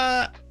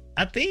I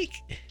think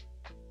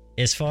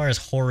as far as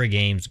horror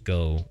games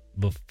go,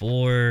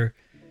 before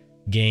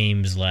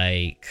games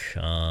like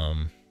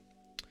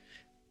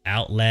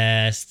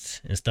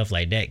Outlast and stuff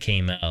like that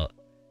came out,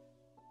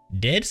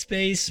 Dead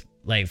Space,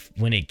 like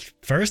when it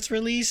first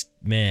released,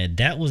 man,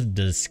 that was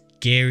the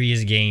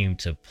scariest game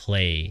to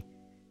play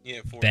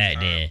back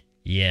then.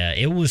 Yeah,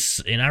 it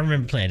was, and I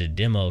remember playing the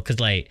demo because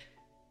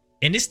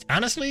and it's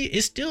honestly,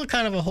 it's still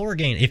kind of a horror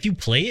game if you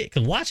play it,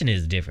 because watching it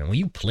is different. When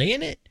you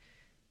playing it,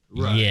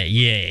 right.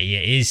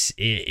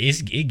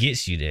 it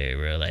gets you there,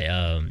 bro. Like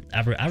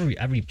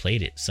I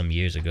replayed it some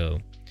years ago.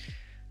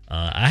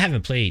 I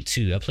haven't played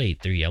 2. I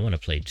played 3. I want to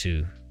play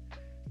 2.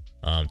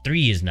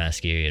 3 is not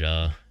scary at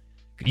all.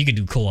 You could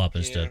do co-op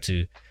and stuff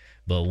too,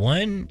 but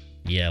 1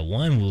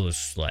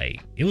 was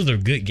like, it was a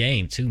good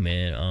game too,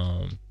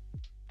 man.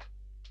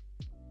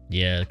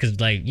 Yeah, because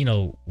like,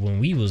 when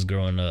we was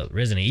growing up,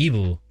 Resident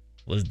Evil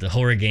was the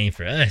horror game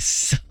for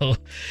us. So,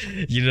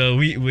 when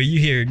you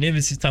hear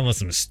Nemesis talking about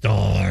some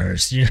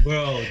stars,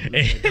 bro,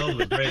 don't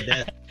regret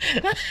that.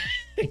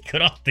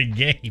 Cut off the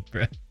game,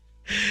 bro.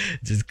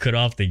 Just cut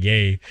off the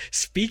game.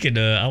 Speaking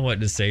of, I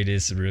want to say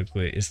this real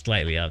quick. It's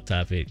slightly off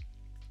topic.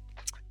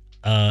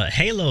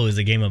 Halo is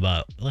a game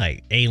about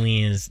like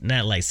aliens,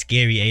 not like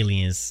scary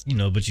aliens,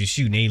 but you're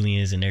shooting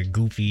aliens and they're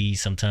goofy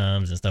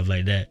sometimes and stuff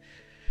like that.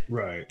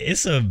 Right.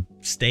 It's a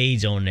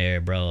stage on there,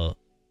 bro.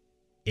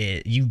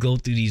 You go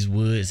through these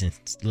woods and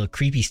little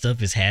creepy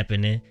stuff is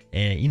happening.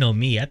 And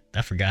me, I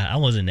forgot I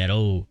wasn't that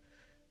old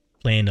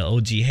playing the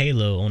OG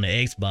Halo on the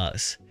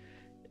Xbox.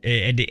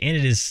 At the end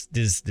of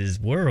this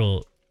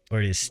world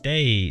or this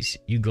stage,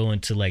 you go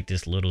into like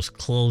this little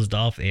closed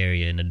off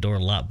area and the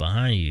door locked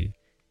behind you.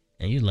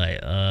 and you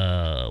like,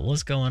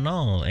 what's going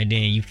on? And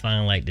then you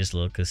find like this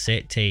little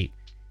cassette tape,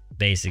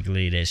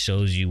 basically, that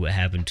shows you what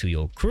happened to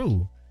your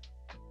crew,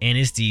 and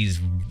it's these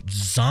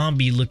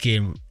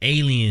zombie-looking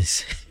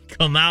aliens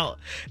come out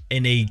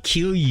and they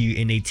kill you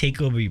and they take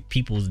over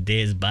people's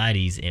dead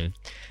bodies and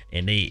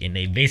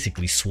they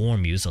basically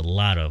swarm you. It's a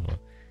lot of them.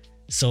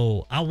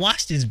 So I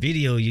watched this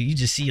video. You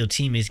just see your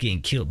teammates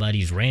getting killed by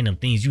these random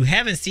things. You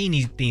haven't seen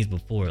these things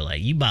before.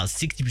 Like, you about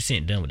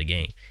 60% done with the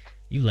game.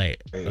 You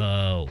like,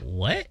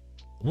 what?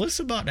 What's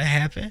about to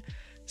happen?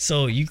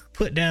 So you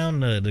put down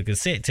the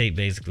cassette tape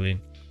basically,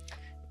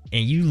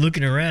 and you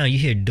looking around. You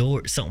hear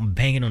something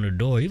banging on the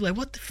door. You're like,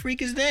 what the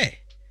freak is that?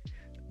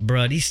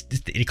 Bruh,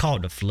 they call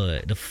it the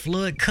flood. The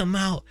flood come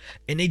out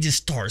and they just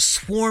start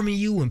swarming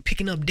you and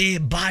picking up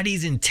dead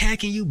bodies and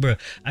attacking you, bruh.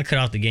 I cut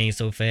off the game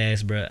so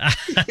fast, bruh.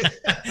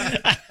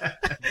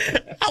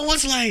 I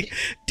was like,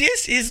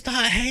 this is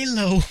not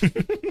Halo.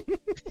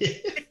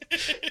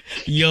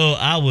 Yo,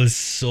 I was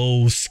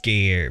so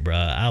scared,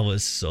 bruh. I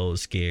was so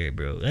scared,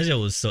 bro. That shit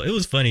was it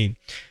was funny.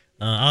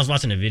 I was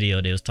watching a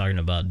video. They was talking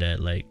about that,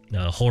 like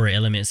horror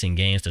elements in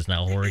games that's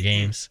not horror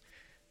games.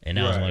 And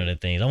that was one of the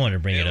things I wanted to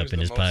bring it up in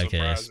this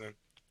podcast.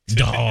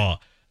 Dawg,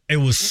 it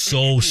was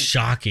so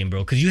shocking,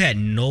 bro, because you had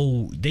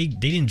they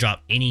didn't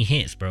drop any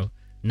hints, bro.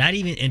 Not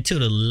even until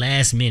the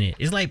last minute.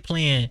 It's like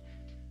playing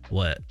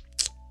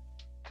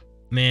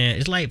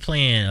it's like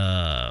playing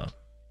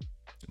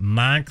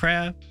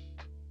Minecraft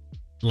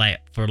like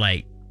for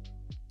like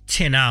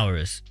 10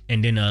 hours,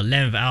 and then the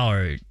 11th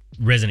hour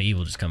Resident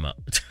Evil just come out.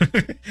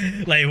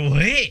 Like,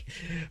 what?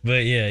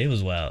 But yeah, it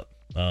was wild.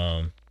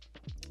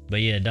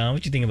 But yeah, Don,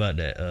 what you think about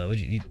that?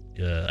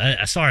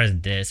 As far as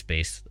Dead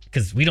Space,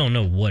 because we don't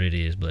know what it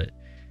is, but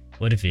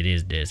what if it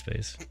is Dead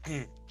Space?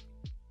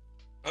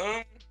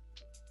 For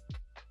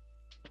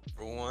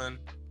one,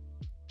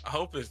 I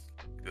hope it's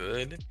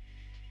good.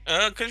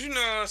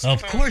 Cause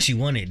of course you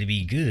want it to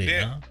be good.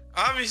 Yeah,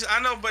 obviously I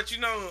know, but a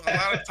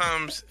lot of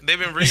times they've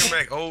been bringing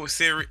back old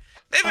series.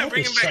 They've been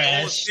bringing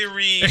back old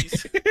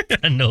series.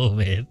 I know,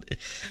 man.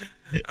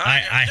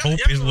 I hope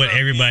it's what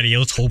everybody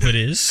else hope it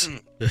is.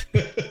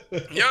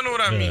 Y'all know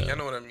what I mean. Y'all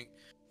know what I mean.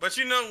 But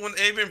when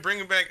they've been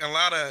bringing back a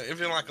lot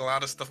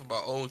of stuff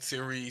about old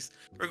series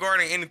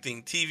regarding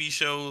anything, TV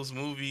shows,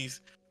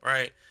 movies,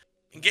 right?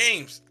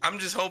 Games. I'm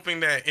just hoping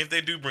that if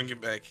they do bring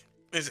it back,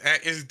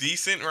 it's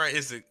decent, right?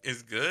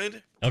 It's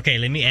good. Okay,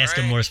 let me ask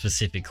a more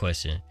specific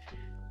question.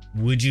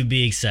 Would you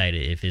be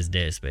excited if it's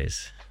Dead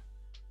Space?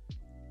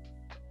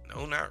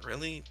 No, not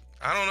really.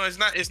 I don't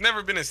know. It's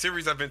never been a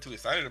series I've been too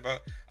excited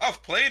about.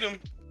 I've played them,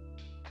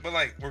 but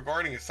like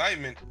regarding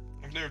excitement,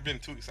 I've never been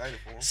too excited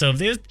for them. So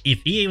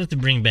if EA was to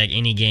bring back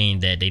any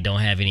game that they don't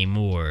have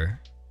anymore,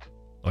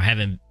 or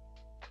haven't,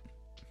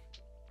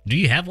 do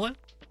you have one?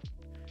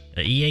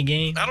 An EA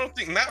game? I don't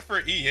think, not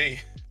for EA.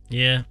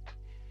 Yeah.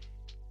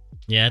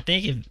 I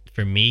think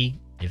for me,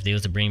 if they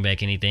was to bring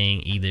back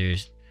anything, either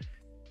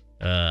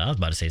I was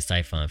about to say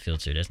Siphon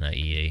Filter. That's not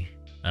EA.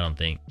 I don't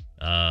think.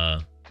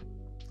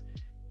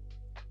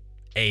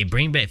 Hey,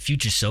 bring back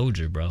Future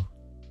Soldier, bro.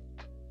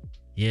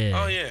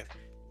 Yeah. Oh yeah.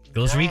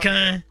 Ghost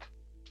Recon.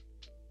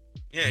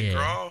 Yeah,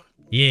 Grawl.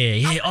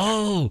 Yeah.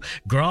 Oh,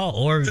 Grawl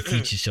or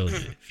Future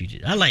Soldier.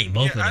 I like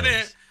both of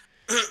those.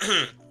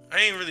 I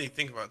ain't really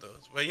think about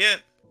those, but yeah,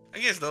 I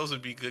guess those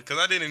would be good because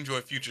I did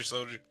enjoy Future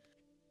Soldier.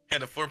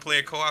 Had a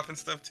 4-player co-op and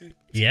stuff too.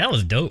 Yeah, that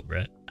was dope,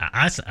 bro.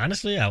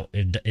 Honestly,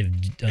 if that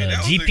GP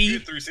was a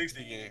good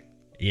 360 game.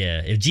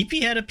 Yeah, if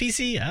GP had a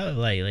PC, I would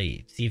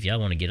like see if y'all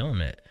want to get on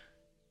that.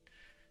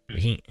 But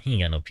he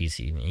ain't got no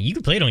PC, man. You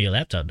can play it on your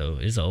laptop though.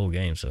 It's an old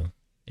game, so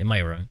it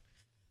might run.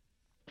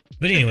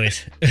 But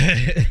anyways,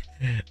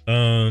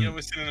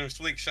 we're sending them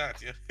slick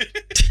shots,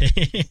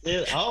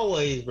 yeah.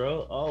 Always,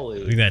 bro.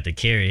 Always. We got to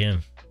carry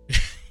him.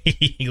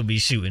 He gonna be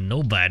shooting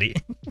nobody.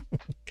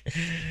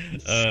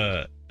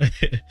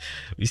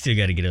 We still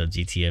got to get on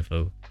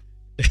GTFO.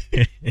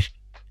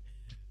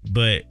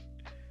 But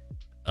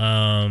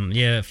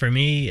yeah, for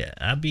me,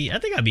 I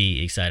think I'd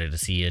be excited to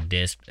see a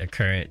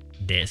current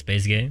Dead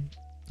Space game,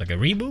 like a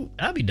reboot.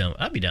 I'd be down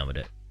with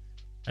that.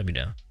 I'd be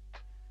down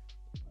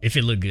if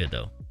it looked good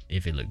though.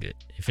 If it looked good.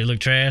 If it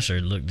looked trash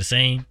or looked the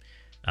same,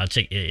 I'll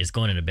check it. It's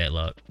going in the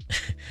backlog.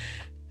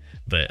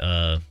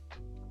 But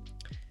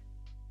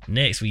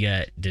next we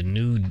got the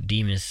new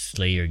Demon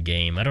Slayer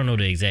game. I don't know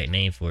the exact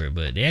name for it,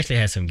 but they actually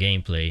had some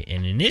gameplay.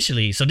 And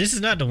initially, so this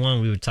is not the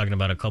one we were talking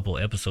about a couple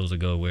episodes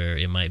ago where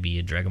it might be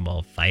a Dragon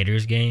Ball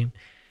FighterZ game.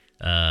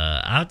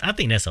 I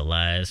think that's a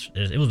lie.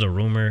 It was a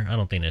rumor. I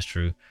don't think that's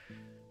true.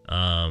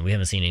 We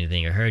haven't seen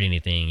anything or heard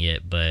anything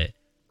yet, but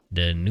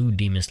the new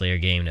Demon Slayer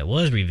game that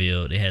was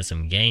revealed, it had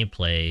some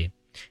gameplay,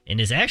 and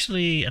it's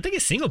actually, I think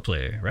it's single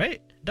player,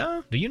 right?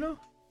 Dom, do you know?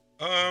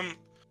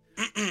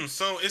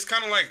 So it's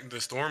kind of like the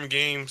Storm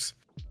games.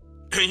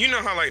 You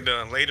know how like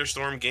the later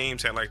Storm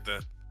games had like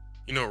the,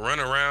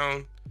 run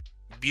around,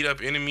 beat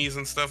up enemies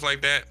and stuff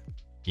like that.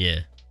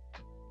 Yeah.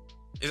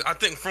 I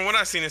think from what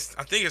I've seen,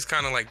 I think it's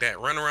kind of like that,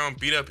 run around,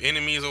 beat up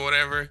enemies or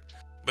whatever.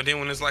 But then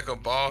when it's like a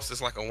boss,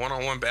 it's like a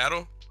one-on-one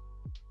battle.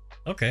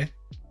 Okay.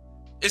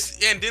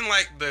 It's and then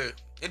like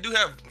it do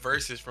have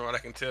verses from what I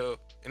can tell,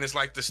 and it's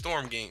like the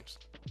Storm games.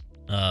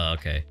 Oh,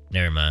 okay.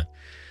 Never mind.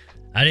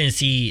 I didn't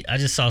see. I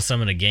just saw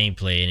some of the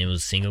gameplay, and it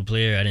was single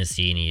player. I didn't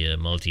see any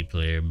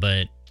multiplayer.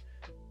 But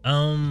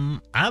I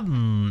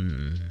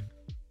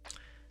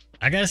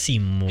gotta see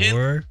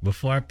more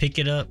before I pick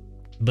it up.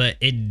 But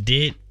it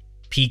did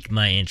pique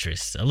my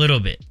interest a little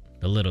bit.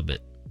 A little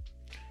bit.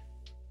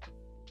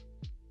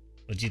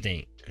 What do you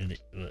think?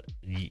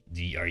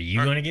 Are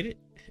you gonna get it?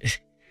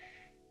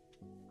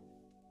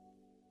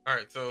 All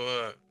right,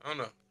 so I don't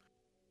know.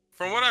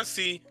 From what I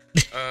see,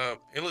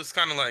 it looks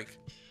kind of like,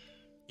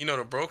 you know,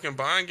 the Broken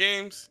Bond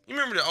games. You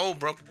remember the old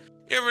Broken?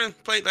 You ever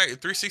played like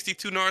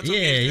 362 Naruto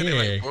games?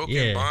 Yeah, Like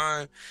Broken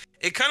Bond.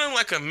 It kind of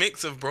like a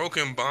mix of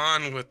Broken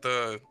Bond with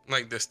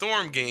like the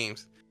Storm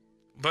games.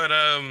 But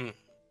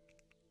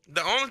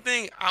the only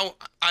thing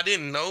I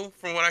didn't know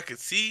from what I could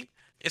see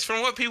is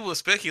from what people were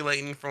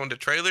speculating from the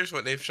trailers,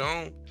 what they've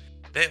shown,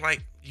 that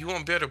like you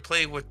won't be able to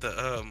play with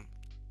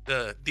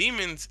the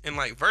demons in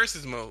like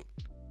versus mode,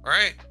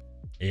 right?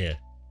 Yeah.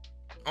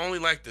 Only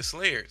like the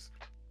Slayers.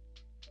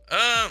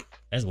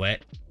 That's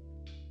whack.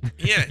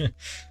 Yeah.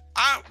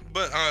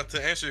 But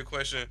to answer your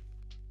question,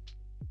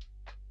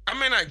 I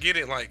may not get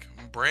it like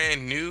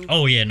brand new.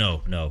 Oh yeah,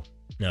 no.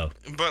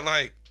 But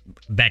like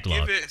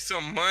Backlog. give it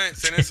some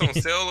months and it's on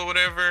sale or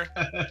whatever.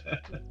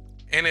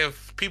 And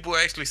if people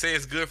actually say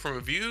it's good from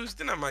reviews,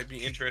 then I might be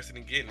interested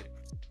in getting it.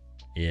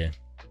 Yeah.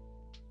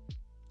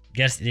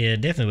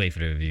 Definitely wait for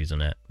the reviews on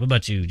that. What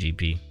about you,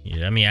 GP?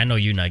 Yeah, I mean, I know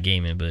you're not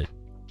gaming, but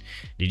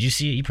did you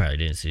see it? You probably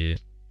didn't see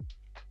it.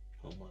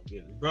 Oh my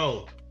goodness,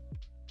 bro!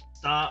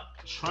 Stop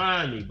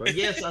trying me, bro.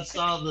 Yes, I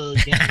saw the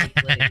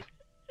gameplay.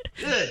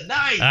 Good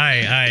night. All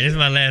right. This is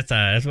my last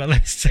time. That's my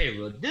last time. Hey,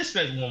 bro,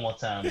 disrespect me one more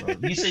time, bro.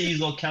 You said you was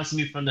gonna cancel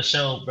me from the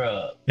show,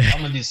 bro.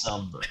 I'm gonna do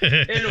something, bro.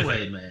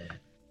 Anyway, man,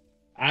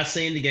 I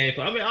seen the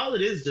gameplay. I mean, all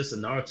it is just a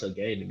Naruto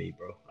game to me,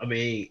 bro. I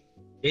mean,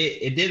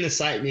 it didn't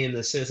excite me in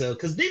the sense of,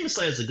 because Demon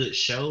Slayer is a good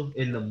show.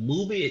 In the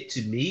movie, it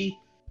to me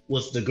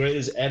was the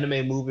greatest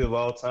anime movie of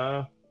all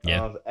time.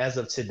 Yeah. As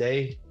of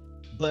today,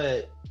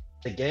 but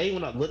the game,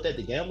 when I looked at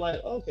the game, I'm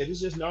like, okay,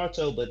 this is just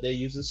Naruto, but they're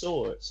using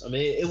swords. I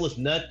mean, it was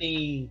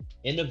nothing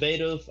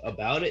innovative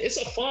about it. It's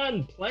a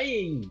fun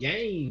playing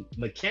game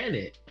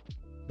mechanic,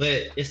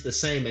 but it's the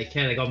same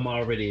mechanic I'm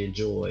already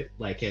enjoyed,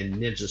 like in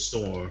Ninja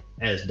Storm,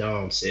 as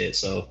Dom said.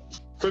 So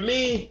for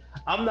me,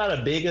 I'm not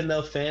a big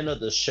enough fan of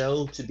the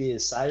show to be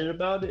excited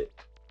about it.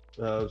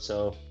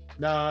 So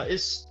nah,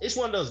 it's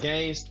one of those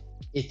games.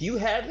 If you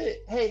have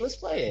it, hey, let's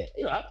play it.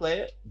 You know, I play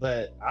it,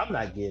 but I'm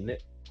not getting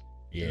it.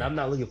 Yeah. And I'm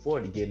not looking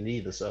forward to getting it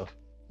either. So,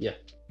 yeah.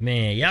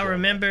 Man, y'all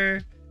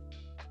remember?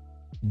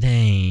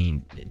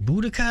 Dang,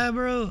 Budokai,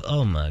 bro.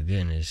 Oh my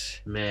goodness.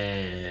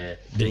 Man,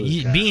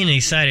 being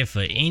excited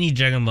for any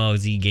Dragon Ball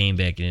Z game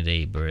back in the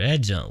day, bro.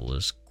 That jump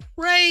was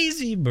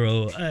crazy,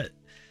 bro.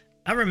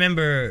 I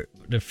remember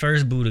the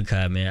first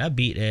Budokai, man. I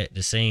beat that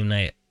the same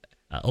night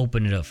I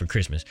opened it up for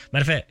Christmas.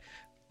 Matter of fact,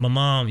 my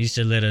mom used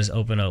to let us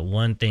open up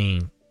one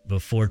thing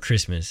before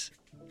Christmas,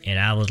 and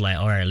I was like,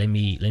 all right, let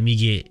me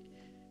get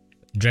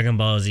Dragon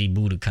Ball Z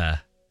Budokai,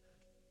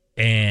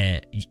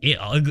 and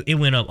it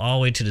went up all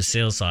the way to the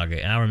Cell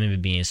Saga, and I remember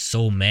being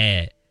so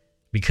mad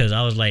because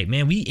I was like,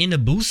 man, we in the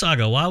Buu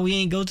Saga, why we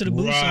ain't go to the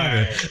Buu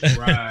Saga?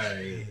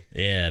 Right.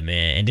 Yeah,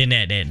 man. And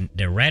then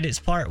the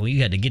Raditz part where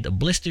you had to get the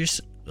blisters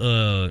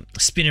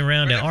spinning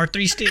around that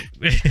R3 stick.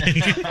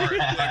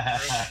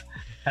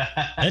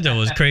 That joke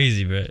was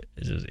crazy, bro.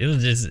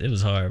 It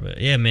was hard, but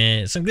yeah,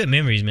 man, some good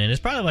memories, man. That's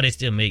probably why they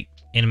still make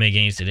anime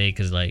games today,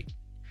 because like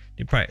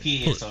they probably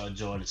kids are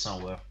enjoying it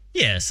somewhere.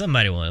 Yeah,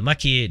 somebody wanted. My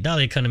kid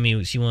Dolly come to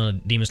me, she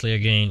wanted a Demon Slayer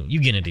game. You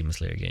getting a Demon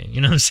Slayer game?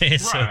 You know what I'm saying?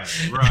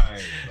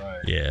 Right.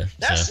 Yeah,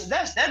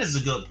 that is a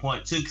good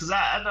point too, because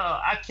I know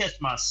I catch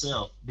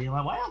myself being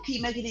like, why y'all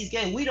keep making these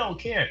games? We don't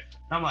care.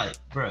 And I'm like,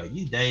 bro,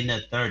 you dating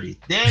at 30.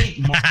 They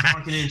ain't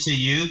marketing to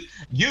you.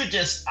 You're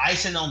just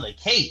icing on the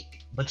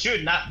cake, but you're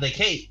not the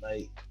cake.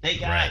 Like they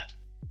got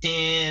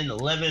 10,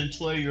 11,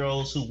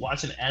 12-year-olds who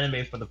watching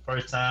anime for the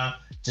first time,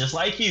 just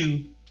like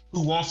you,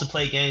 who wants to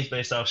play games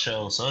based off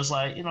shows. So it's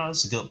like,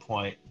 it's a good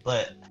point.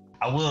 But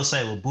I will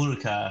say with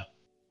Budokai,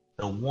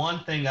 the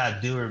one thing I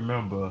do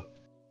remember,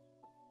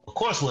 of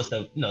course, was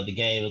the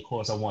game. Of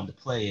course, I wanted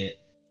to play it,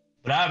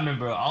 but I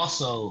remember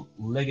also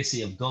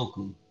Legacy of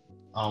Goku.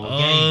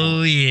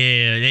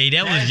 Yeah,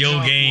 that was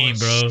your game,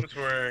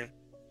 bro.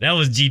 That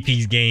was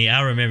GP's game.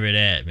 I remember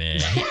that, man.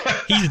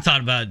 He used to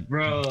talk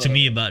to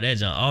me about that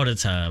junk all the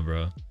time,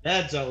 bro.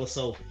 That junk was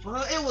so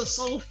fun. It was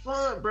so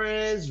fun, bro.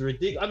 It's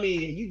ridiculous. I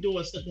mean, you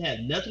doing stuff that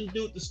had nothing to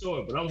do with the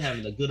story, but I'm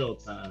having a good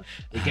old time.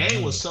 The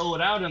game was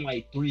sold out in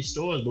like 3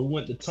 stores, but we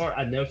went to Target.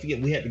 I never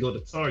forget, we had to go to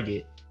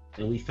Target,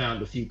 and we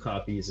found a few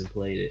copies and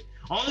played it.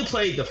 I only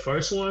played the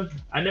first one.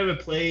 I never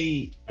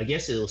played, I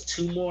guess it was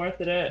 2 more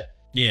after that.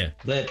 Yeah.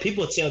 But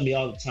people tell me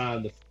all the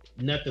time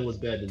nothing was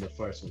better than the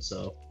first one,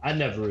 so I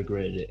never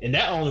regretted it. And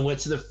that only went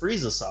to the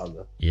Frieza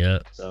saga.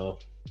 Yep. So,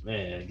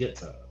 man, good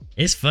time.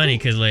 It's funny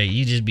because like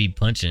you just be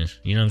punching,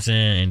 you know what I'm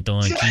saying, and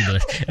throwing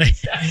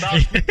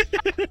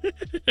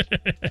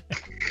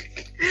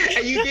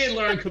And you did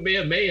learn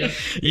Kamehameha.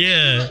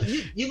 Yeah.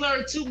 You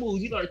learned 2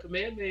 moves. You learned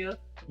Kamehameha.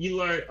 You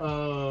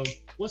learned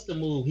what's the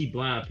move? He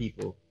blind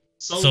people.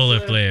 Solar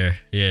flare.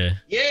 Yeah.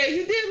 Yeah,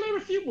 you did learn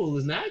a few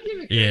moves. Now I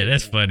give it. Yeah,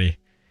 that's funny.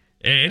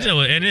 And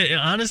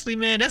honestly,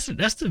 man, that's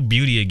the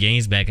beauty of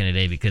games back in the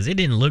day because it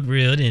didn't look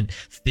real, it didn't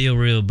feel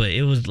real, but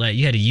it was like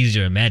you had to use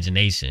your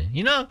imagination,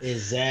 you know?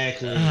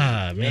 Exactly.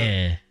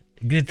 Man,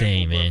 good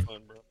thing, man.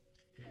 Fun, bro.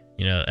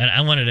 You know, and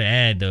I wanted to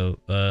add though,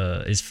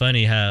 it's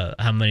funny how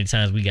many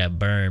times we got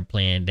burned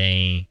playing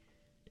dang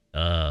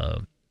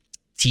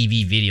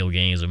TV video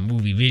games or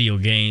movie video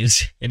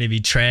games and it'd be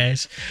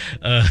trash.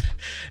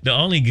 The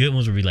only good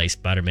ones would be like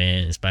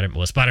Spider-Man and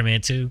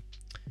Spider-Man 2.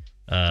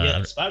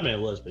 Yeah, Spider-Man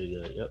was pretty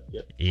good.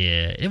 Yep.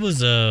 Yeah, it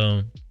was.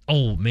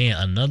 Oh man,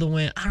 another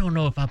one. I don't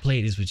know if I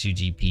played this with you,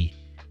 GP,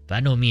 but I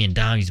know me and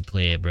Dom used to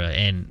play it, bro.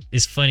 And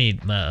it's funny.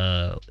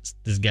 My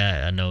this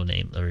guy I know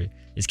named, or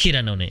this kid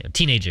I know named, a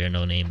teenager I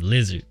know named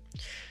Lizard.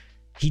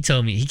 He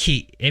told me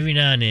every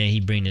now and then he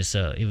bring this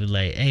up. He was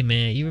like, "Hey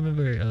man, you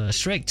remember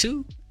Shrek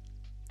 2?"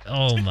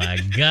 Oh my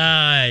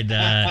god,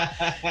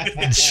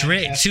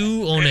 Shrek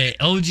 2 on the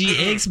OG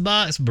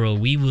Xbox, bro.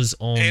 We was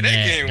on that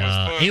that, game was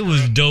dog. fun, It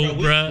was dope,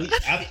 bro.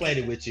 I played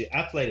it with you.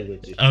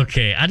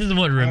 Okay, I just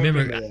want to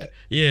remember. remember that.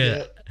 Yeah.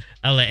 Yep.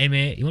 I was like, hey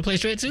man, you want to play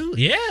Shrek 2?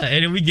 Yeah.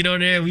 And then we get on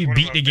there and we One of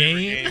beat my the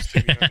favorite game. games,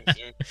 to be honest,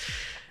 yeah.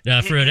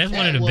 Nah, for real, that's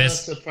one of the was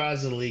best.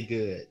 surprisingly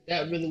good.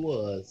 That really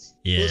was.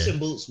 Yeah. Puss in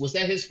Boots, was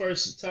that his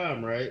first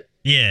time, right?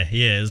 Yeah,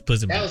 it was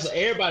Puss in That Boots. was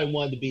everybody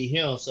wanted to be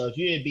him. So if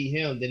you didn't beat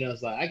him, then it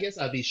was like, I guess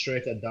I'd be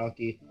Shrek or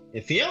Donkey.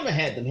 And Fiona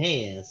had them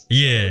hands.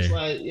 Yeah. So it's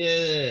like,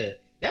 yeah,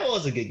 that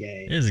was a good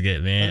game. It was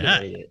good, man.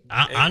 Underrated.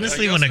 I And,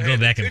 honestly you want to also go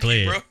had the back and cookie,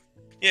 play bro. it.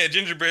 Yeah,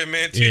 Gingerbread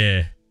Man too.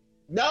 Yeah.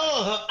 No,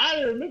 I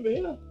didn't remember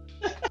him.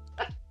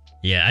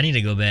 Yeah, I need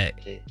to go back.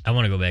 I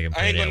want to go back and I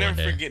play ain't that gonna one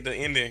never day. forget the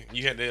ending.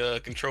 You had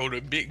to control the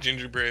big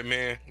gingerbread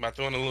man by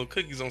throwing the little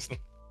cookies on some.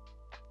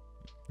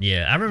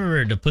 Yeah, I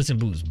remember the Puss in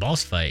Boots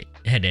boss fight.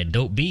 It had that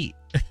dope beat.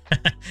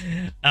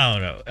 I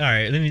don't know. All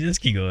right, let's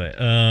keep going.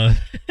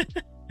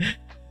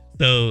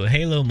 So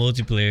Halo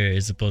multiplayer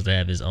is supposed to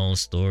have its own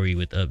story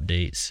with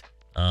updates.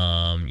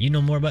 You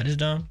know more about this,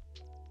 Dom?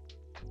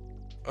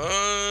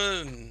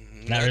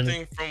 Not Nothing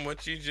really? from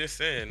what you just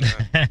said. Nah.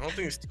 I don't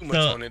think it's too much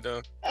So- on it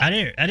though. I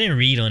didn't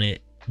read on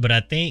it, but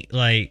I think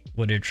like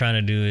what they're trying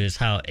to do is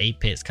how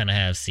Apex kind of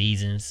have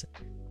seasons,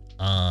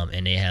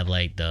 and they have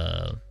like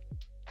the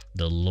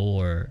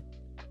lore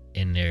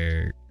in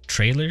their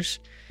trailers.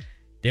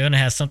 They're gonna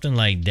have something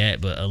like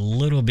that, but a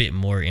little bit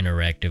more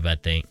interactive, I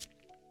think.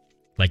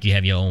 Like you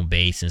have your own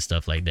base and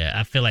stuff like that.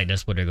 I feel like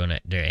that's what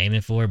they're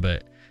aiming for,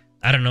 but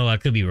I don't know. I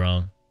could be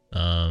wrong.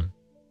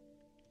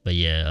 But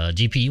yeah,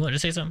 GP, you want to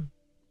say something?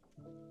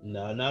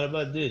 No, not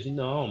about this. You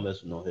know, I don't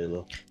mess with no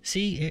Halo.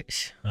 See,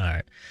 all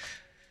right.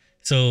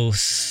 So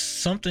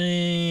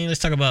let's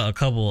talk about a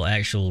couple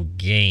actual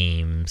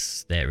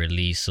games that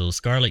released. So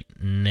Scarlet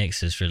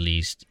Nexus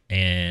released,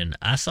 and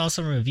I saw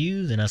some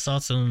reviews and I saw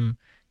some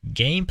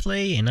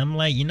gameplay, and I'm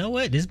like, you know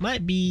what? This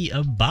might be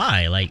a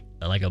buy, like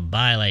a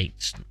buy, like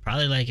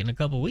probably like in a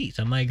couple weeks.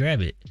 I might grab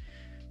it.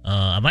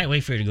 I might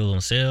wait for it to go on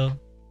sale,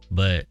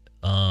 but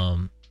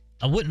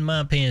I wouldn't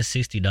mind paying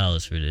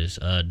 $60 for this.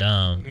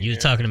 Dom, you were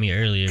talking to me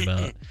earlier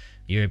about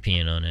your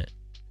opinion on it.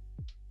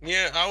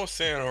 Yeah, I was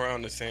saying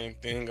around the same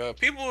thing.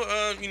 People,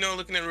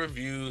 looking at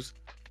reviews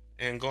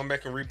and going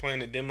back and replaying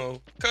the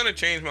demo, kind of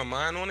changed my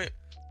mind on it.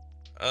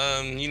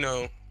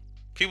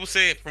 People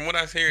say from what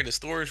I hear, the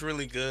story's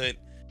really good,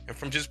 and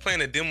from just playing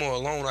the demo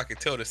alone, I could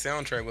tell the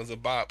soundtrack was a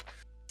bop.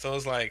 So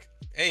it's like,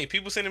 hey,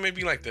 people saying it may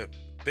be like the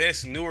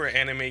best newer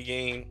anime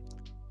game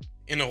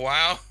in a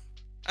while.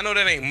 I know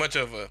that ain't much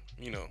of a,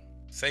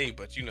 say,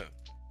 but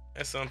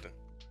that's something.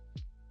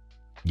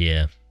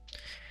 Yeah,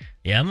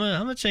 I'm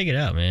gonna check it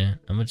out, man.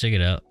 I'm gonna check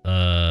it out.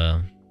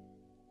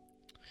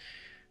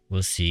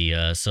 We'll see.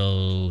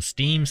 So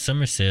Steam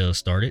Summer Sale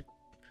started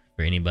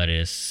for anybody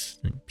that's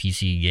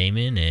PC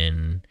gaming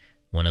and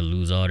want to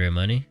lose all their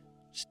money.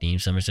 Steam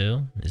Summer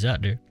Sale is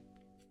out there.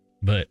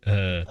 But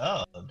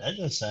Oh, that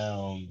doesn't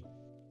sound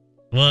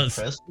well,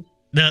 impressive.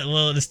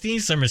 the Steam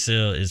Summer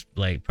Sale is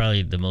like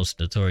probably the most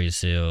notorious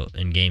sale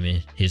in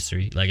gaming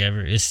history, like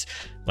ever. It's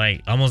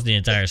like almost the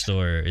entire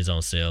store is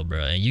on sale,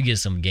 bro, and you get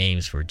some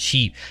games for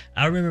cheap.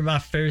 I remember my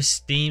first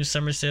Steam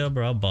Summer Sale,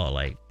 bro. I bought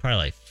probably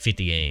like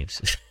 50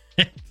 games.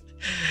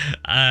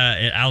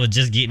 I was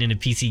just getting into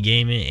PC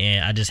gaming,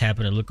 and I just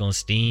happened to look on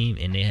Steam,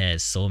 and they had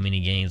so many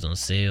games on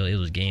sale. It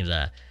was games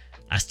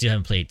I still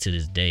haven't played to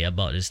this day. I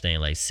bought this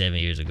thing like 7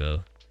 years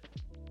ago,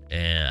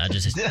 and I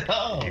just,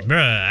 Oh.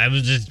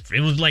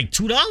 it was like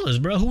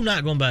 $2, bro. Who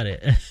not gonna buy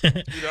that?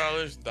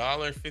 $2,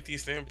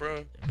 $1.50,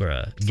 bro.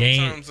 Bruh,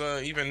 game.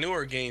 Sometimes even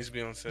newer games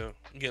be on sale.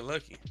 You get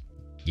lucky.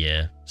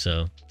 Yeah,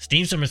 so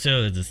Steam Summer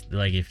Sale is just,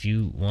 like if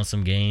you want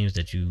some games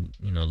that you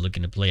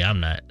looking to play. I'm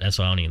not. That's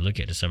why I don't even look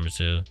at the Summer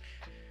Sale.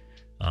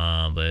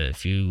 But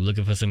if you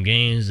looking for some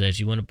games that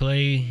you want to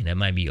play that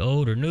might be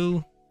old or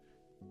new,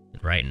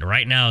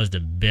 Right now is the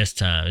best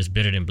time. It's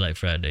better than Black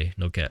Friday.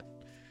 No cap.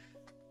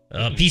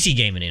 PC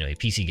gaming anyway.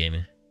 PC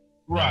gaming.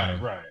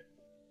 Right.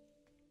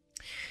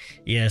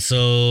 Yeah,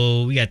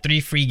 so we got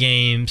 3 free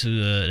games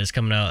that's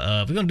coming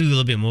out. We're gonna do a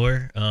little bit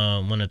more.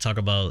 Want to talk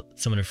about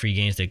some of the free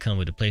games that come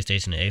with the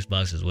PlayStation and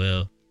Xbox as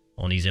well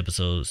on these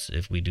episodes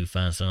if we do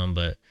find some.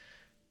 But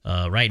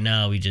right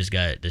now we just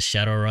got the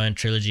Shadowrun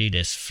trilogy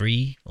that's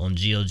free on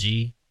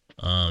GOG.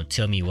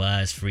 Tell Me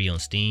Why is free on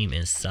Steam,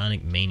 and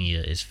Sonic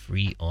Mania is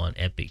free on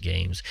Epic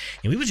Games.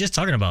 And we were just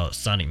talking about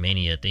Sonic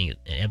Mania, I think,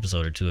 an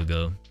episode or 2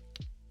 ago.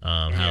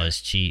 How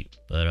it's cheap,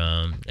 but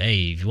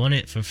hey, if you want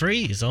it for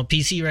free, it's on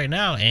PC right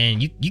now,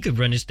 and you could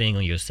run this thing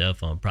on your cell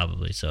phone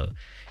probably. So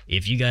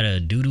if you got a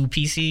doo-doo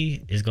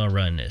PC, it's gonna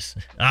run this.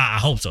 I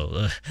hope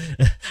so.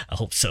 I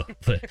hope so.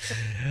 But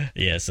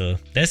yeah, so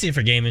that's it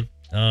for gaming.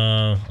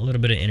 A little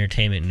bit of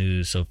entertainment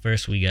news. So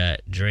first we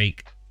got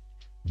Drake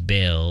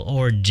Bell,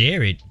 or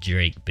Jared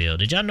Drake Bell.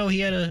 Did y'all know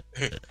he had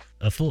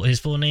his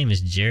full name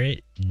is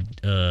Jared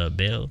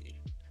Bell?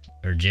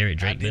 Or Jared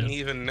Drake. I didn't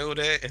even know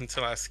that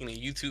until I seen a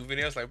YouTube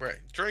video. I was like, bro,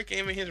 Drake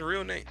ain't even his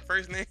real name,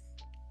 first name.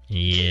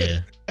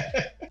 Yeah,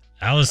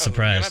 I was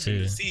surprised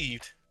too.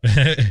 Deceived.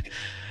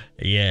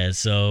 Yeah,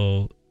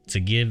 so to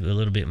give a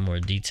little bit more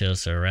detail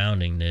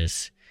surrounding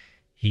this,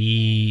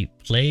 he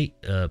pleaded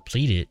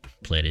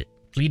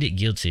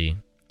guilty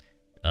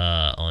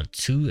on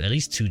at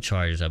least two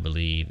charges, I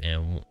believe,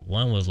 and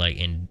one was like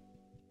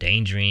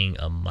endangering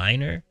a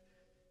minor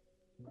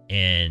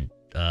and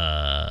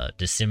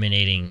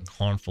disseminating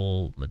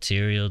harmful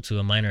material to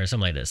a minor or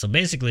something like that. So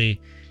basically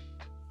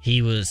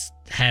he was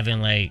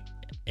having like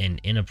an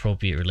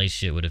inappropriate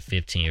relationship with a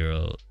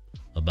 15-year-old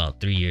about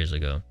 3 years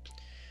ago,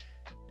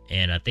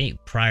 and I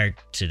think prior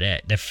to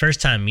that, the first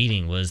time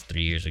meeting was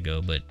 3 years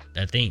ago, but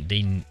I think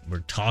they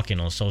were talking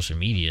on social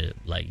media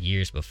like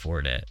years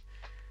before that.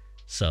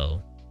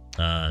 So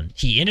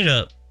he ended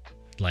up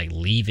like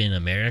leaving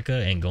America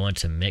and going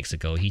to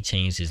Mexico. He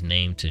changed his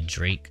name to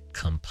Drake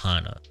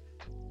Campana,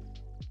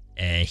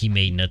 and he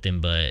made nothing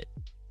but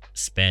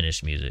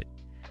Spanish music.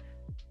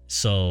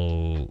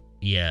 So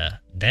yeah,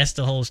 that's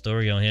the whole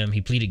story on him.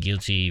 He pleaded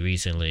guilty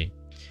recently,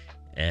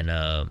 and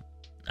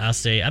I'll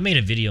say I made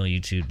a video on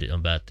YouTube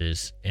about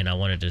this, and I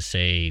wanted to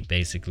say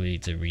basically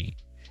to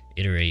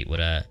reiterate what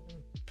I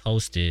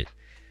posted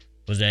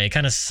was that it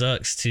kind of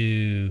sucks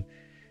to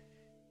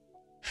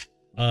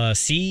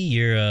see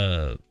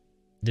your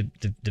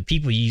the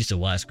people you used to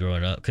watch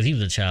growing up, because he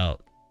was a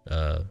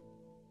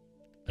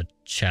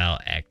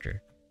child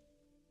actor.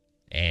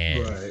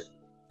 And Right.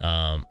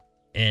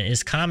 And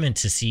it's common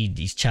to see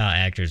these child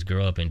actors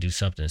grow up and do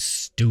something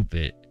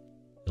stupid,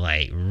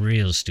 like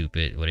real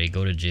stupid, where they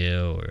go to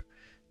jail or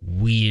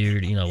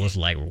weird, what's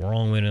like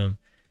wrong with them.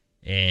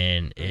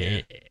 And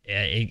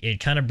it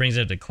kind of brings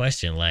up the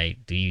question,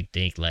 like, do you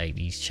think like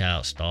these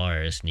child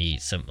stars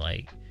need some,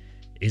 like,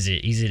 is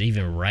it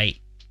even right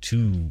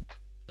to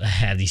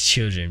have these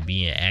children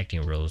be in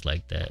acting roles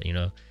like that,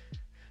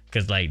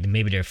 because like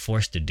maybe they're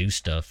forced to do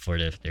stuff for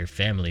their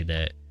family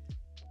that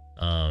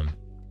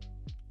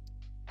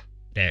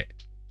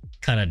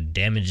kind of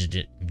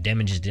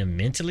damages them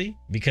mentally.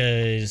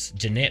 Because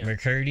Jeanette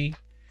McCurdy,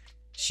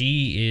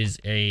 she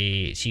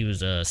was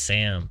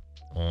Sam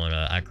on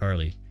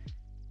iCarly,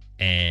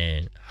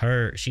 and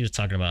she was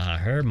talking about how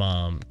her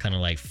mom kind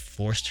of like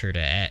forced her to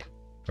act,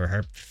 or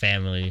her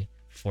family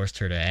forced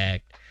her to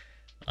act,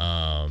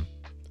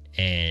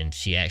 and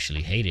she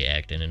actually hated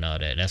acting and all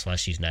that. That's why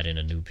she's not in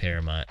a new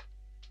Paramount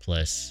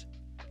Plus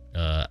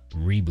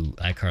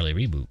iCarly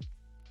reboot.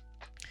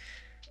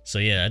 So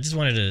yeah, I just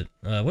wanted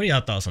to what are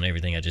y'all thoughts on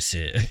everything I just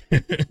said?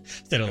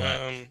 Said a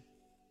lot.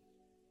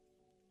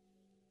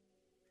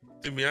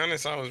 To be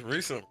honest, I was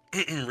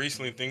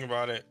recently thinking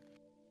about it.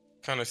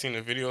 Kind of seen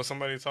a video of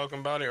somebody talking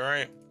about it,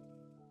 right?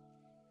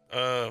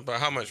 About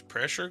how much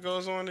pressure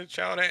goes on to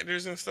child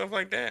actors and stuff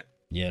like that.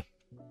 Yeah.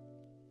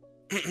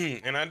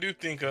 And I do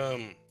think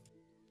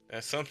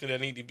that's something that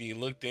need to be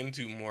looked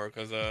into more,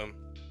 because I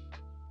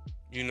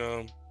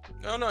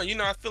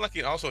feel like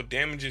it also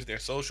damages their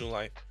social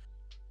life.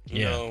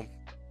 You know,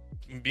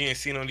 being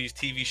seen on these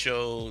TV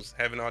shows,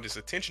 having all this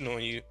attention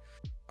on you,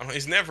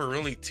 it's never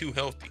really too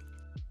healthy.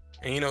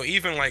 And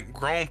even like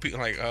grown people,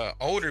 like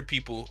older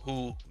people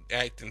who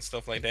act and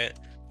stuff like that,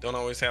 don't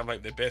always have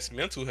like the best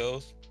mental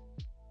health.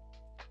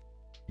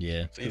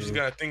 Yeah. So you just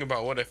gotta think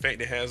about what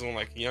effect it has on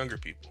like younger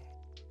people.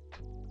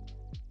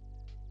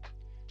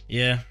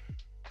 Yeah.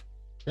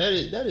 That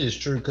is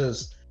true,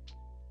 because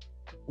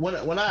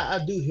when I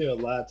do hear a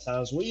lot of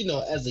times,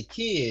 well, as a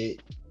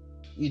kid,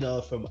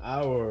 from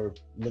our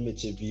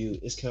limited view,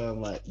 it's kind of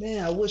like,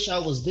 man, I wish I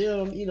was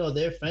them.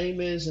 They're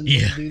famous and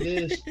they do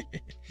this.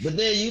 But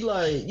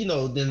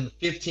then then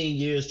 15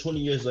 years, 20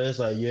 years later, it's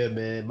like, yeah,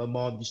 man, my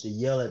mom used to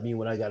yell at me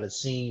when I got a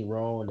scene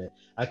wrong and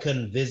I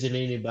couldn't visit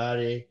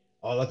anybody.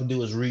 All I could do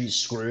was read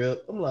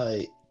script. I'm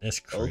like, that's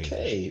crazy.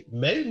 Okay,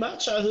 maybe my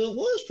childhood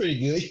was pretty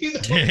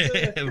good.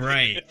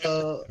 Right.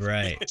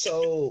 Right.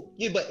 So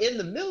but in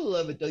the middle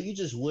of it though, you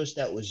just wish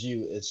that was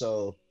you. And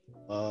so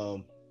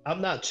I'm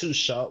not too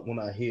shocked when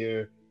I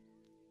hear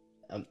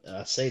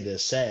I say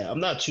this sad. I'm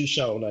not too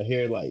shocked when I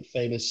hear like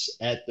famous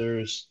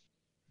actors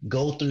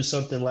go through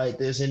something like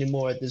this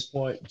anymore at this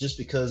point, just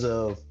because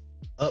of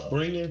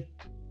upbringing.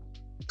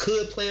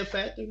 Could play a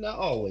factor, not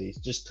always,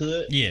 just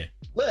could. Yeah.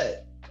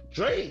 But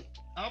Drake,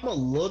 I'm a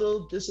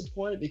little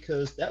disappointed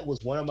because that was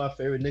one of my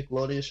favorite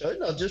Nickelodeon shows. You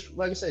know, just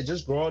like I said,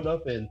 just growing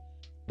up and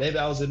maybe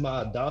I was in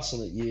my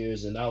adolescent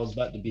years and I was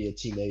about to be a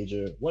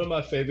teenager. One of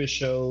my favorite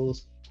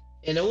shows.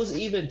 And there was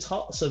even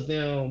talks of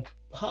them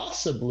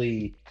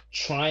possibly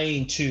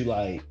trying to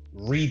like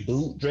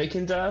reboot Drake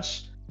and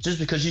Josh, just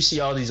because you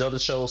see all these other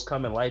shows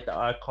coming like the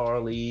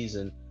iCarlys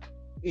and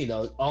you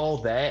know all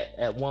that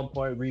at one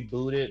point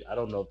rebooted. I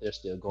don't know if they're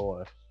still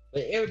going,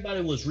 but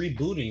everybody was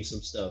rebooting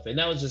some stuff, and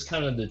that was just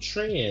kind of the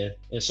trend.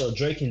 And so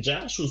Drake and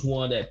Josh was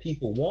one that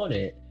people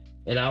wanted,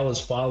 and I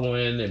was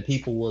following, and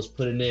people was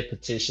putting their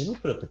petitions. We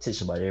put a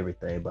petition about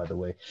everything, by the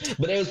way,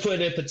 but they was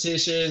putting their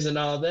petitions and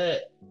all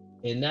that.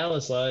 And now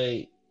it's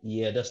like,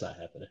 yeah, that's not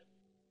happening.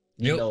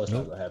 You know it's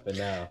not gonna happen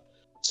now.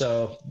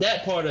 So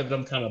that part of it,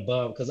 I'm kind of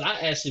bummed because I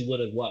actually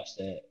would have watched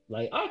that.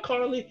 Like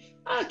iCarly,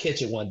 I'll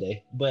catch it one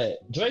day.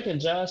 But Drake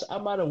and Josh, I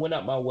might have went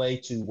out my way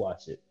to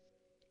watch it.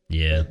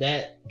 Yeah. But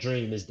that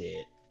dream is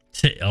dead.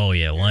 Oh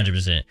yeah,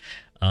 100%.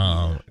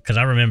 Because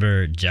I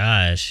remember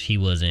Josh, he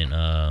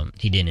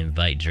didn't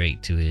invite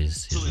Drake to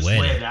his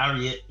wedding.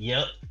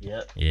 Yep.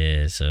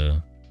 Yeah,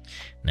 so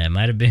that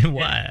might have been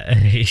why.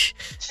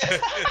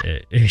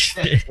 That's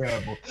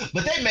terrible.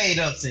 But they made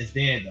up since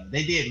then, though.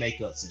 They did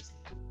make up since then.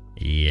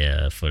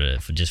 Yeah, for the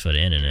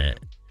internet.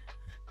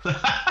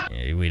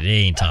 Yeah,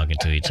 they ain't talking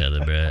to each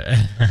other, bro.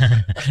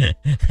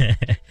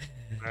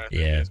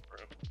 Yeah,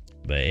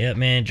 but yeah,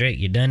 man, Drake,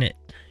 you done it.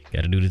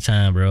 Got to do the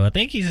time, bro. I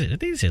think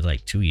he said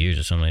like 2 years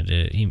or something like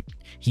that.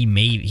 He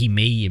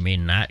may or may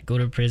not go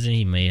to prison.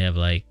 He may have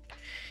like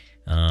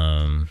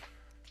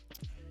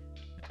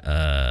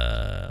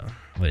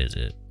what is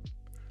it?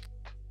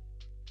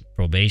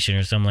 Probation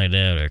or something like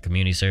that, or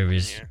community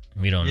service. Yeah.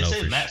 We don't know.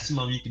 The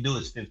maximum you can do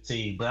is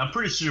 15, but I'm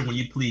pretty sure when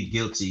you plead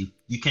guilty,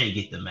 you can't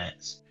get the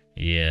max.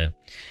 Yeah,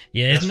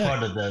 that's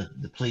part of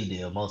the plea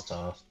deal most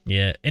times.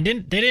 Yeah, and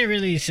then they didn't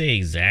really say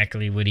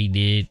exactly what he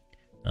did.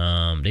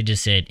 They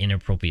just said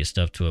inappropriate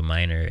stuff to a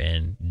minor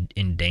and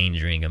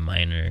endangering a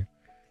minor,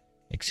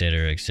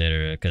 etc.,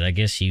 etc. Because I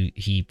guess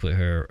he put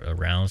her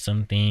around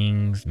some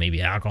things,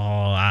 maybe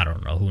alcohol. I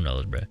don't know. Who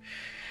knows, bro?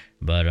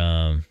 But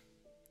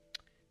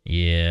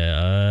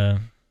yeah,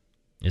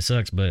 it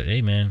sucks. But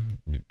hey, man,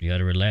 you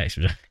gotta relax.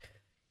 You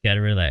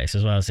gotta relax.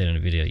 That's why I said in the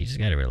video. You just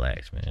gotta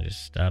relax, man.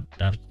 Just stop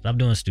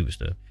doing stupid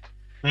stuff.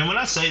 And when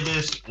I say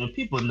this, and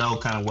people know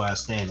kind of where I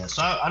stand at,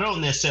 so I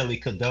don't necessarily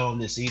condone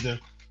this either.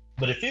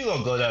 But if you're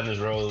gonna go down this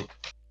road,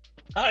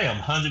 I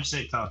am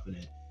 100%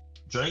 confident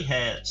Drake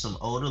had some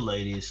older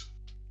ladies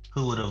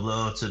who would have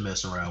loved to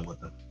mess around with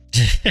him.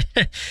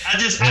 I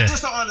just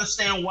don't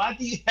understand, why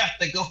do you have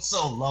to go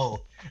so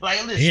low?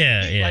 Like,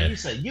 listen, like you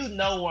said, you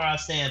know where I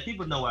stand.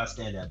 People know where I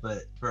stand at,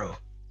 but bro,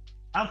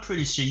 I'm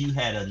pretty sure you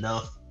had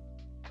enough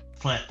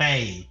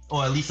fame,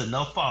 or at least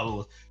enough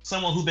followers.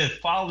 Someone who been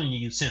following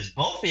you since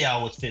both of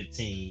y'all was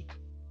 15.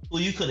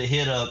 Well, you could have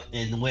hit up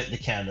and went to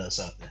Canada or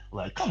something.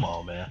 Like, come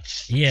on, man.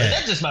 Yeah. But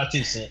that's just my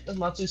 2 cents. That's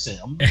my 2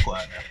 cents. I'm gonna be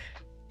quiet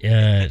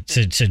now.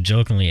 To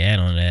jokingly add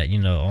on that, you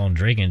know, on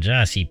Drake and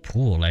Josh, he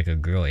pulled like a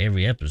girl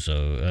every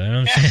episode. You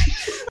know what I'm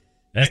saying?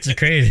 That's the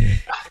crazy.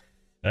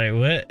 Like,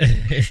 what?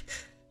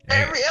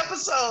 Every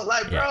episode,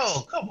 like,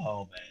 bro, come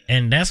on, man.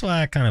 And that's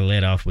why I kind of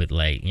led off with,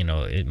 like, you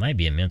know, it might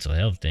be a mental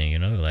health thing, you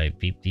know, like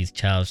these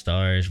child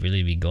stars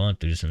really be going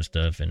through some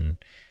stuff and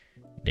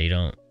they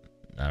don't,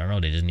 I don't know,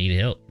 they just need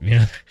help, you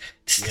know.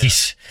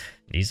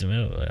 Need some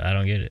help. I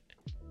don't get it.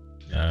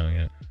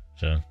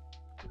 So,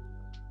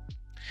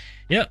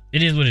 yep,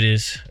 it is what it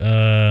is.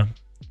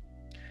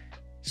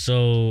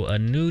 So a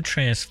new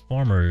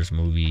Transformers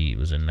movie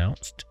was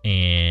announced,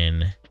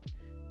 and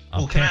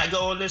can I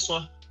go on this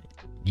one?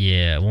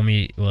 Yeah, let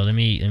me go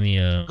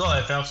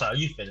ahead, fam. I'm sorry,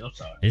 you finished. I'm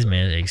sorry. This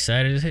man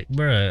excited as heck,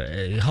 bro.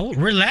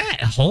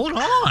 Relax, hold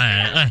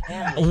on,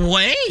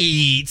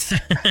 wait.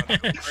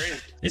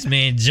 This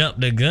man jumped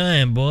the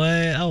gun,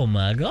 boy. Oh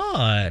my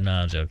god. No,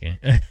 I'm joking.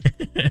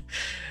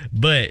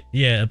 But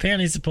yeah,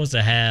 apparently it's supposed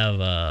to have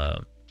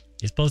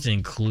it's supposed to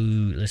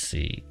include, let's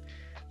see,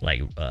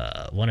 like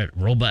one of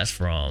the robots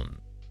from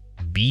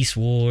Beast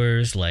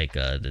Wars, like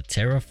the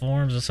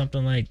Terraforms or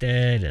something like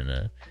that,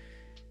 and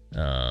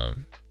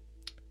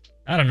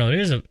I don't know,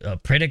 there's a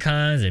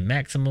Predacons and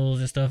Maximals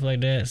and stuff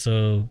like that.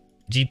 So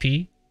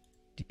GP,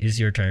 it's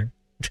your turn.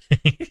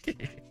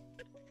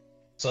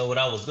 So what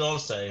I was gonna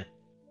say,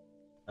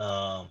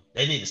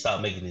 they need to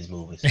stop making these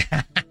movies.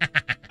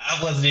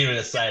 I wasn't even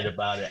excited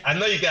about it. I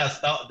know you guys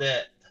thought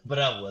that, but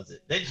I wasn't.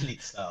 They just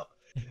need to stop.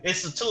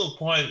 It's to a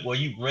point where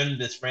you run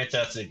this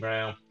franchise to the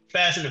ground.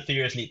 Fast and the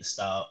Furious need to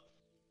stop.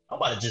 I'm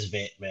about to just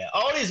vent, man.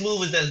 All these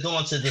movies that's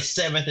going to the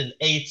 7th and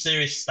 8th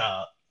series,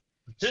 stop.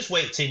 Just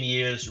wait 10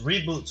 years,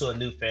 reboot to a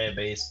new fan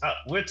base.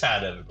 We're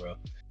tired of it, bro.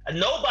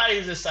 Nobody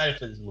is excited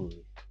for this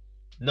movie.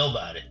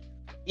 Nobody.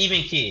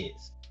 Even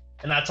kids.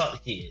 And I talk to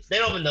kids. They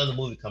don't even know the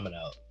movie coming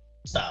out.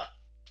 Stop.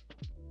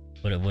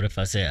 What if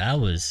I said I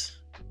was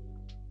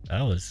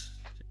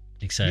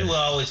excited? You will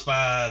always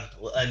find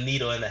a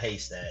needle in a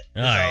haystack.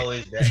 All It's right.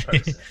 always that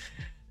person.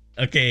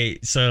 Okay,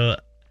 so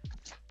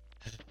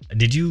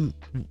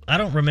I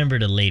don't remember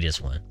the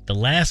latest one. The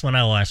last one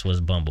I watched was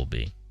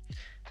Bumblebee.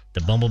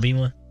 The Bumblebee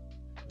one.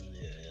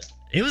 Yeah.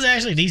 It was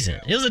actually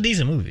decent. It was a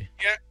decent movie.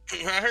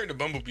 Yeah, I heard the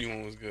Bumblebee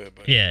one was good,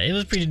 but Yeah, it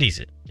was pretty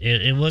decent.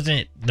 It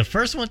wasn't the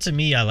first one to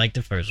me. I liked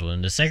the first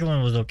one. The second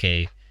one was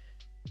okay.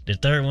 The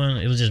third one,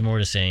 it was just more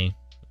the same.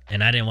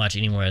 And I didn't watch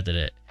any more after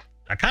that.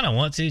 I kind of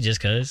want to just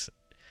cause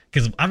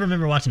I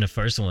remember watching the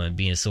first one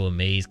being so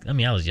amazed. I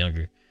mean, I was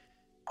younger.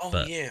 all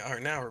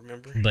right, now I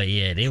remember. But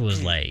yeah, they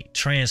was like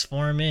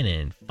transforming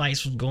and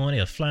fights was going.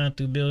 They were flying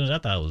through buildings. I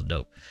thought it was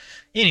dope.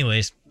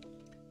 Anyways,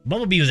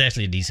 Bumblebee was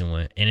actually a decent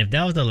one. And if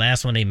that was the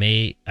last one they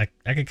made,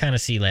 I could kind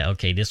of see like,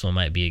 okay, this one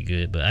might be a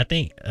good. But I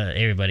think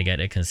everybody got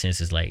that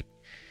consensus. Like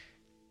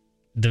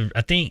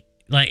I think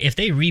like if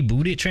they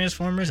rebooted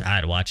Transformers,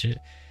 I'd watch it.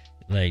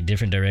 Like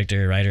different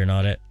director, writer, and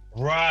all that.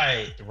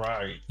 Right.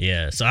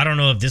 Yeah. So I don't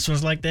know if this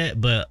one's like that,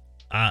 but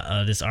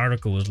this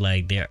article was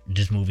like,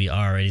 this movie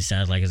already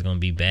sounds like it's gonna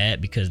be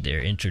bad because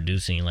they're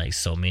introducing like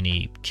so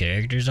many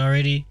characters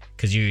already.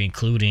 Because you're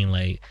including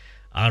like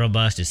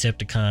Autobots,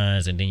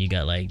 Decepticons, and then you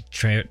got like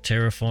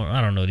Terraform.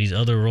 I don't know, these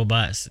other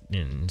robots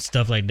and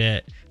stuff like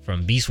that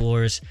from Beast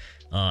Wars.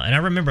 And I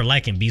remember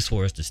liking Beast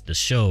Wars, the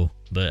show,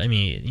 but I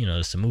mean, you know,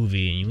 it's a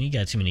movie, and when you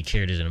got too many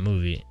characters in a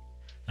movie,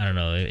 I don't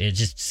know, it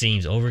just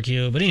seems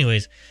overkill. But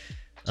anyways,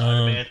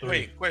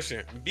 Wait,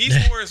 question.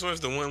 Beast Wars was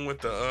the one with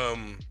the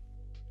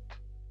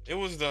it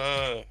was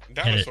the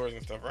dinosaurs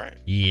and stuff, right?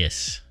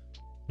 Yes.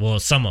 Well,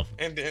 some of them.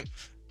 And then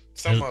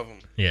some of them.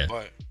 Yeah.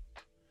 But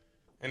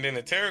and then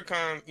the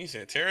Terracon, you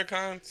said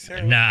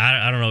Terracon?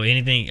 Nah, I don't know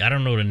anything. I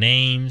don't know the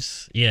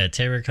names. Yeah,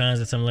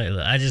 Terracons or something like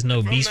that. I just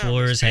know Beast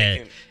Wars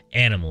had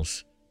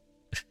animals.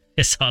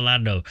 That's all I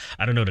know.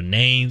 I don't know the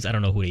names. I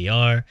don't know who they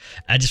are.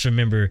 I just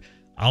remember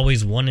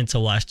always wanting to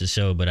watch the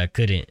show, but I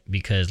couldn't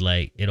because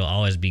like it'll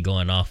always be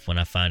going off when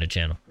I find a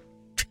channel.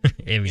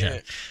 Every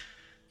time.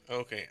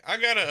 Okay, I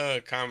got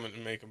a comment to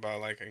make about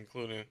like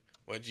including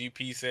what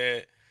GP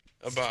said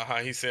about how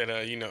he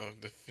said, you know,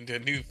 the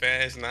new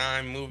Fast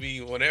 9 movie,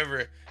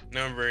 whatever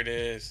number it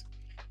is.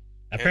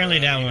 Apparently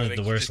and, that you know, one's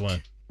the worst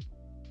one.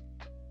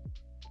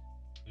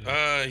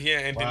 Yeah,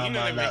 and Why then you am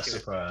know I they're not making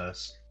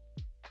surprised?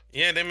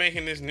 yeah, they're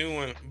making this new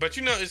one, but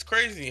you know it's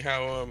crazy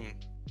how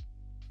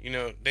you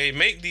know they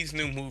make these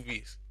new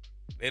movies,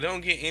 they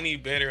don't get any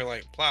better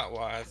like plot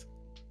wise,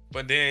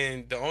 but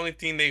then the only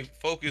thing they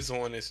focus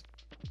on is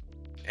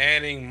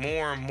adding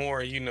more and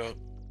more, you know,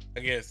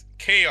 I guess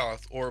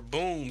chaos or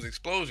booms,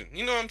 explosion.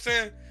 You know what I'm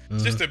saying?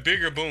 It's just a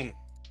bigger boom.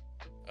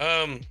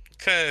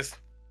 Cause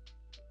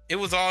it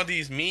was all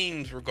these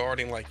memes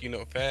regarding like, you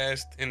know,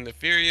 Fast and the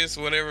Furious,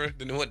 whatever,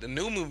 what the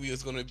new movie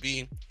is gonna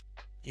be.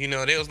 You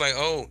know, they was like,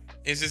 oh,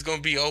 it's just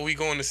gonna be, oh, we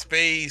going to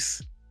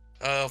space,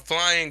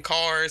 flying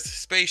cars,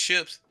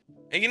 spaceships.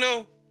 And you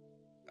know,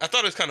 I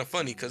thought it was kind of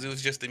funny because it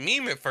was just a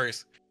meme at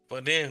first,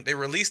 but then they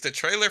released a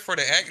trailer for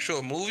the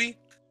actual movie,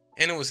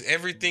 and it was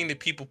everything that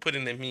people put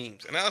in the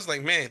memes. And I was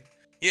like, man,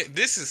 yeah,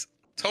 this is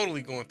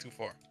totally going too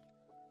far.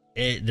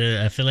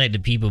 I feel like the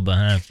people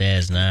behind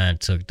Fast 9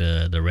 took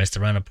the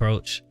restaurant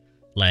approach.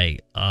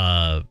 Like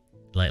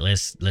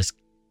let's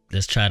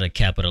try to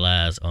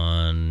capitalize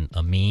on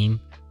a meme.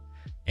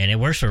 And it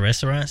works for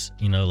restaurants,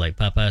 you know, like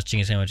Popeye's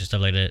chicken sandwich and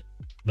stuff like that.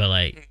 But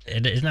like,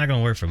 it's not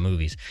gonna work for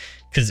movies,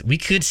 because we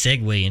could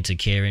segue into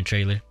Karen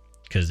trailer,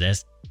 because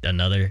that's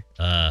another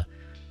kind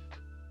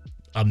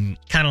of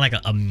like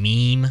a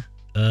meme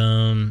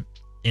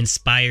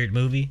inspired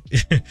movie.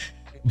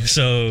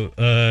 So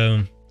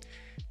but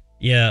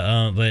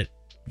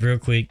real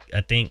quick,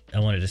 I think I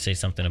wanted to say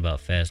something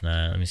about Fast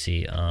 9. Let me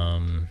see.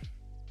 No,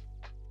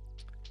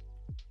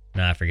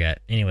 I forgot.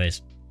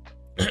 Anyways.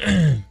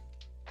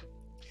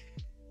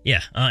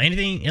 Yeah.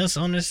 Anything else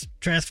on this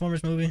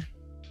Transformers movie?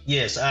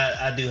 Yes,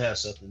 I do have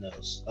something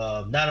else.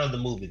 Not on the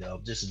movie though.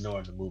 I'm just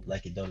ignoring the movie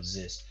like it don't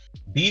exist.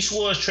 Beast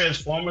Wars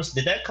Transformers.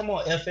 Did that come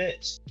on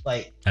FX?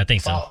 Like I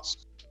think Fox?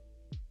 so.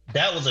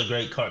 That was a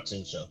great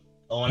cartoon show.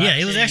 Yeah,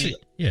 it was actually.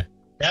 Yeah.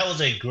 That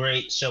was a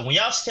great show. When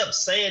y'all kept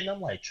saying,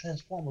 I'm like,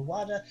 Transformers,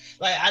 why not?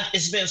 Like,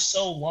 it's been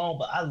so long,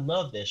 but I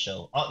love that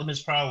show.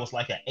 Optimus Prime was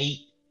like an 8,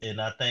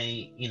 and I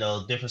think, you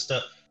know, different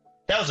stuff.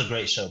 That was a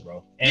great show,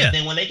 bro. And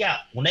then when they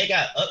got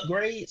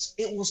upgrades,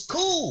 it was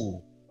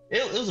cool.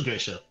 It was a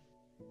great show.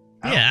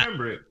 I don't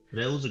remember it,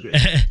 but it was a great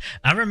show.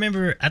 I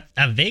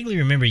vaguely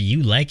remember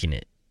you liking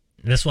it.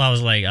 That's why I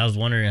was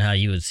wondering how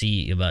you would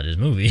see about this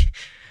movie.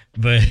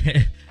 But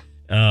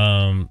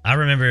I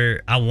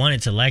remember I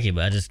wanted to like it,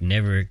 but I just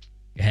never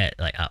had,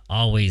 like, I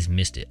always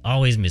missed it.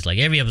 Always missed, like,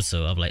 every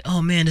episode. I'm like,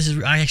 oh man,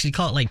 I actually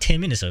caught like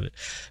 10 minutes of it,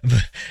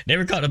 but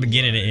never caught the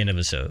beginning and end of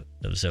the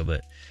episode.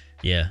 But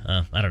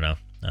yeah, I don't know.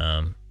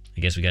 I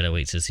guess we gotta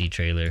wait to see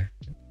trailer.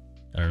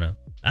 I don't know.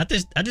 I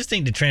just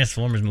think the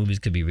Transformers movies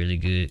could be really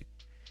good.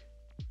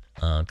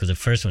 Because the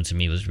first one to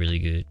me was really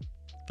good.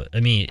 But I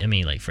mean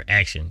like for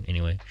action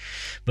anyway.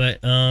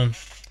 But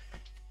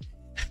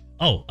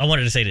Oh, I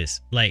wanted to say this.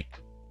 Like,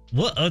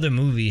 what other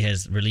movie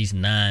has released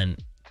 9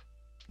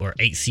 or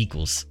 8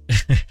 sequels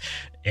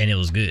and it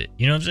was good?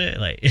 You know what I'm saying?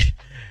 Like,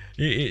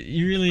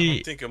 you I really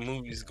don't think a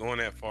movie's going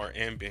that far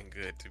and been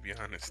good, to be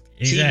honest.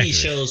 exactly TV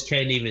shows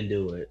can't even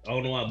do it. I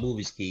don't know why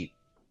movies keep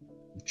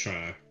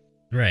trying.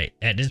 right.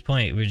 At this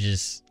point, we're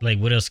just like,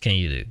 what else can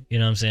you do? You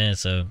know what I'm saying?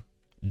 So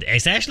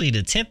it's actually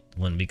the 10th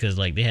one because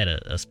like they had a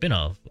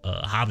spinoff,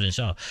 Hobbs and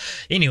Shaw.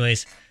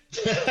 Anyways,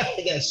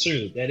 That's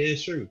true. That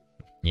is true.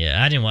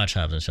 yeah, I didn't watch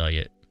Hobbs and Shaw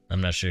yet. I'm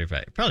not sure if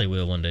I probably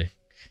will one day.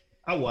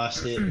 I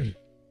watched it.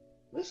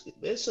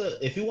 It's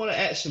a if you want an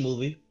action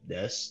movie,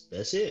 that's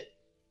it.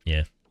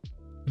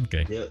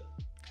 Okay. Yep.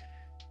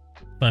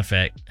 Fun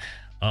fact: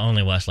 I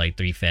only watched like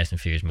 3 Fast and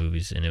Furious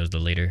movies, and it was the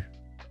later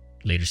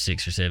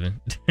 6 or 7.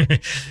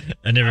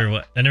 I never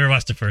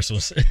watched the first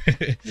ones.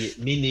 Yeah,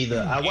 me neither.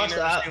 I You watched.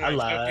 ain't never I seen, like,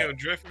 lied. Tokyo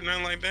Drift or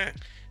nothing like that.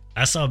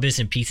 I saw bits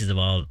and pieces of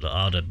all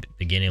the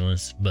beginning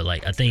ones, but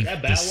like I think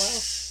That Bow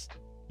this,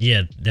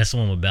 yeah, that's the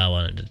one with Bow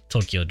Wow, the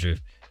Tokyo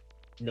Drift.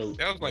 No,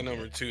 That was like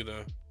number 2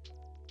 though.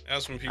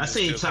 That's when people. I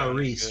seen still thought it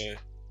was Tyrese. good.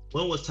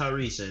 when was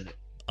Tyrese in it?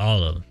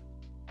 All of them.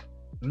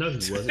 No,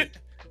 he wasn't.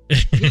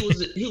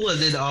 He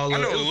wasn't in all I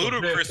of know it. was the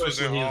very Ludacris first was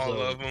in one he all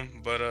on. of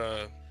them, but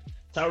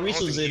Tyrese don't was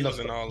think he in was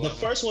in all the of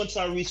them. first one.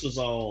 Tyrese was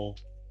on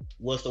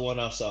was the one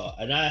I saw,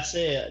 and I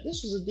said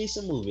this was a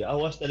decent movie. I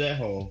watched it at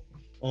home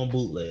on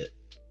bootleg.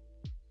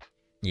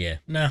 Yeah,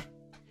 no,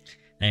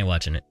 I ain't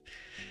watching it.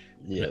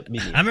 Yeah, me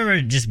neither. I remember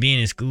just being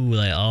in school,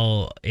 like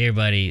all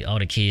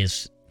the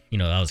kids, you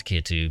know, I was a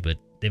kid too, but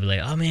they were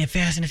like, "Oh man,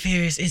 Fast and the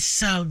Furious, it's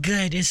so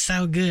good, it's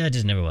so good." I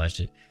just never watched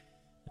it,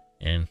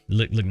 and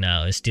look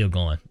now, it's still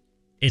going.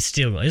 It's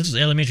still going. This was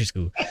elementary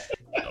school.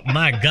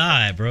 My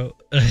God, bro,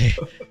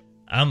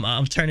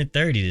 I'm turning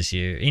 30 this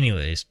year.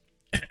 Anyways,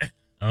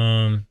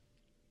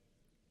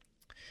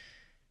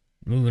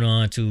 moving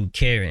on to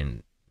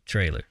Karen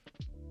trailer.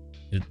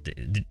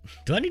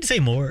 Do I need to say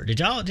more? Did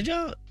y'all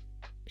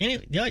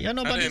y'all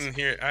know about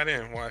this? I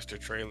didn't watch the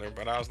trailer,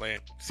 but I was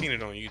like, seen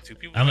it on YouTube.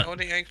 People I'm were like,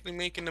 they actually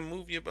making a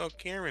movie about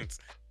Karens.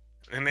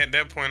 And at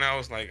that point, I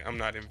was like, I'm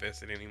not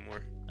invested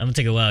anymore. I'm gonna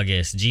take a wild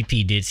guess.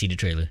 GP did see the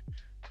trailer.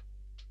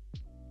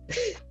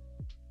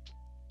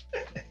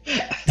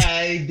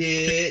 I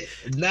did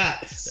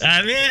not.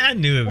 I mean, I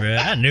knew it, bro.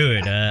 I knew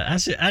it.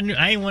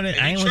 I ain't want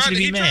to. I ain't want you to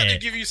be He tried to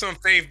mad. give you some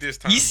faith this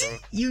time, You see, bro.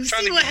 you Tried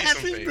see to what give you some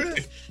happens, bro.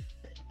 faith.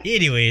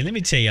 Anyway, let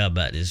me tell y'all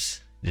about this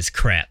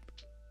crap.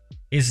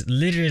 It's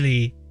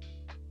literally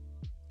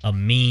a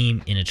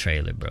meme in a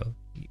trailer, bro.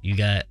 You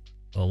got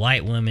a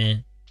white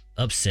woman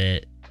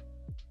upset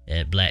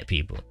at black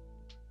people,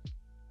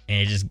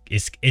 and it just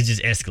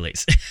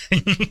escalates.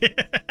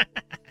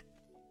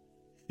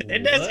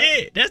 And that's What?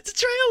 it. That's the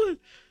trailer.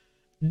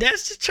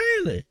 That's the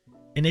trailer.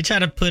 And they try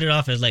to put it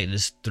off as like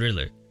this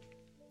thriller,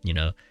 you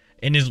know.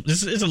 And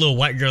this is a little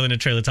white girl in the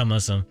trailer talking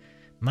about some.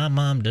 My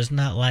mom does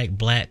not like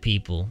black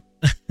people.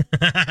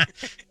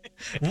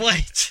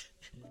 What?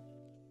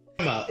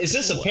 Come on. Is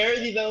this a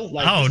parody though?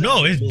 Like, Oh this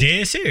no, is a it's movie?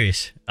 dead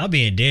serious. I'm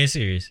being dead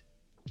serious.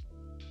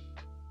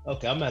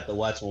 Okay, I'm gonna have to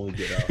watch when we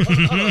get off.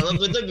 Hold on,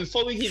 but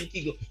before we keep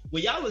going,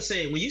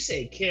 when you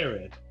said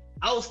Karen,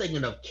 I was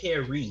thinking of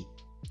Carrie.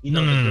 You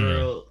know, No. the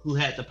girl who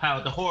had the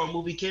power, the horror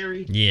movie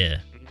Carrie. Yeah.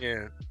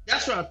 Yeah.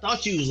 That's what I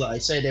thought you was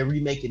like saying they're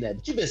remaking that,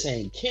 but you've been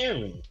saying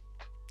Karen.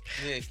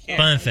 Yeah, Fun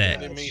Karen. fact.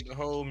 They made the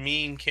whole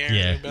meme Karen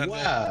Yeah. about that.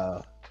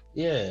 Wow.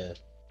 Yeah.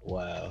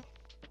 Wow.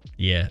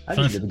 Yeah. I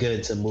Fun need to get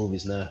into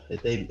movies now.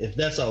 If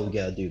that's all we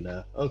gotta do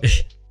now.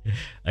 Okay.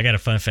 I got a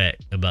fun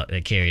fact about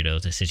that Carrie though,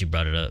 since you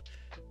brought it up.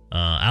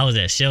 I was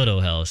at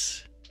Sheldo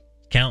House.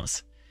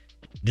 Counts.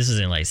 This was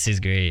in like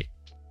 6th grade.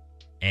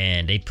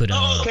 And they put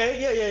on Oh,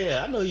 okay.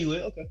 Yeah. I know you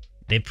will. Okay.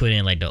 they put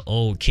in like the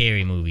old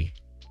Carrie movie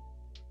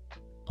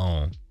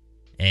on.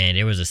 And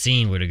there was a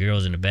scene where the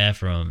girl's in the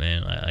bathroom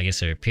and I guess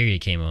her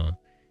period came on.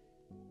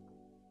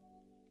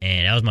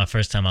 And that was my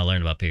first time I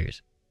learned about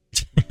periods.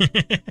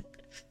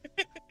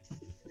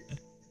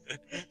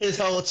 His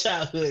whole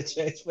childhood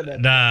changed for that.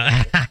 Nah,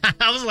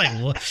 I was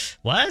like, what?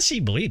 Why is she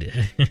bleeding?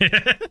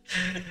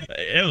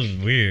 It was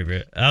weird,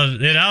 bro.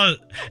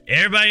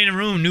 Everybody in the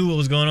room knew what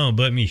was going on,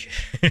 but me.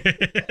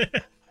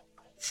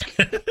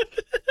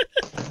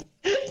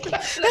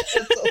 That's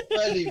so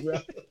funny, bro.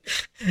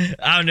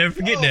 I'll never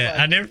forget Oh that.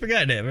 my I never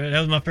forgot that, bro. That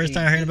was my first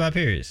time hearing about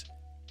periods.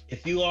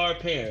 If you are a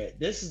parent,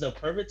 this is the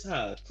perfect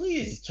time.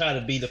 Please try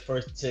to be the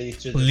first to tell your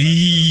children.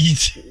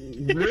 Please,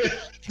 Really?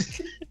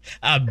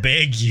 I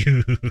beg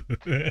you.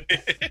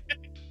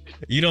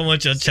 You don't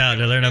want your child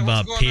to learn What's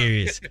about going on?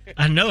 periods.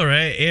 I know,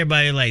 right?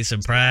 Everybody like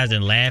surprised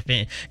and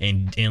laughing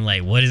and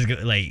like what is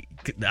like.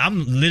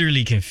 I'm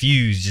literally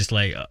confused. Just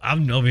like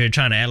I'm over here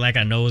trying to act like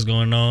I know what's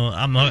going on.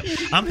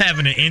 I'm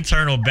having an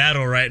internal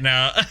battle right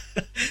now.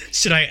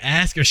 Should I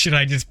ask or should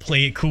I just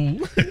play it cool?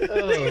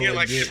 Oh, Yeah, my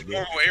like it's goodness.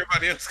 normal.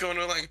 Everybody else going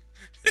on like.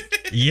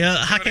 Yeah,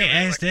 I can't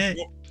ask that,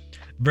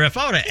 bro. If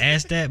I would have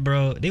asked that,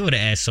 bro, they would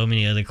have asked so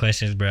many other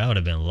questions, bro. I would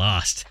have been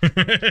lost.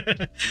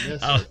 That's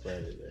Oh. so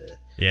funny, man.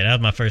 Yeah, that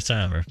was my first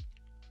time, bro.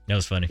 That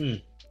was funny. Hmm.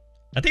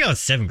 I think I was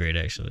 7th grade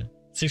actually,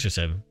 6 or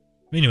 7.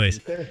 Anyways,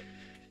 Okay.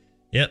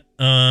 yep.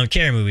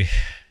 Carrie movie.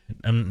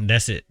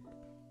 That's it.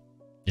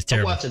 It's I'm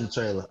terrible. watching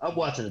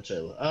the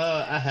trailer.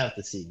 I have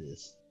to see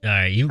this. All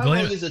right, you How go long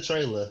ahead. is the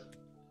trailer?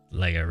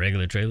 Like a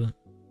regular trailer.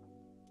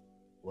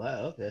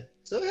 Wow. Okay.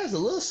 So it has a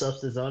little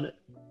substance on it.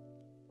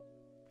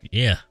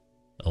 Yeah,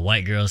 a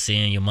white girl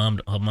saying her mom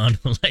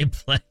don't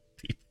like black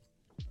people.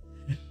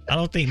 I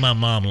don't think my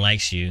mom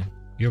likes you.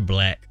 You're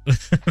black.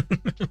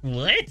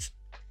 What?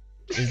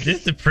 Is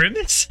this the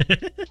premise?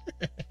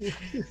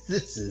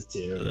 This is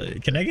terrible.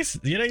 Can I get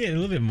a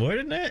little bit more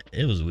than that?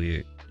 It was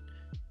weird.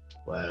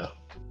 Wow.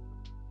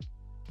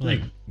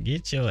 Like,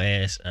 get your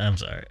ass. I'm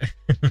sorry.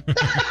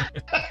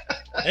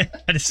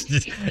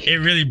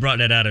 It really brought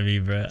that out of me,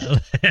 bro.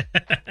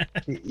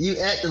 You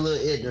act a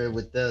little ignorant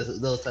with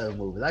those type of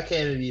movies. I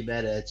can't even be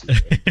mad at you.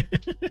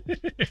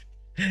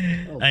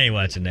 I ain't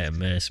watching that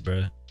mess,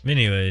 bro.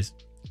 Anyways,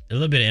 a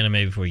little bit of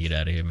anime before we get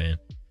out of here, man.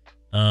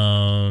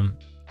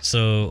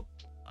 So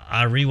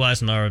I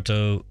rewatched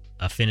Naruto.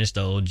 I finished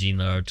the OG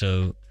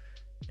Naruto,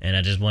 and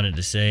I just wanted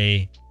to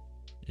say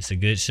it's a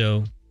good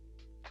show.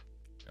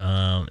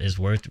 It's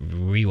worth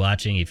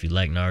rewatching if you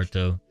like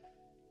Naruto.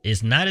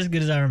 It's not as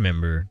good as I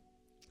remember.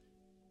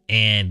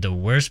 And the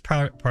worst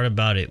part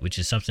about it, which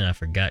is something I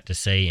forgot to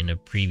say in the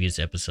previous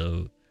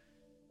episode,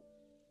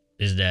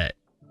 is that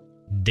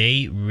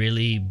they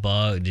really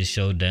bogged the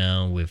show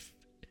down with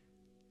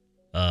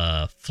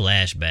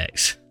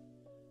flashbacks.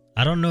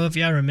 I don't know if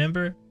y'all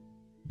remember,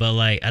 but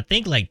like I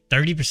think like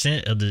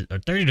 30% of the or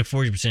 30 to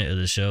 40% of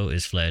the show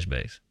is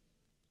flashbacks.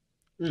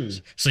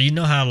 So you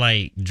know how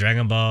like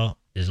Dragon Ball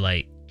is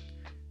like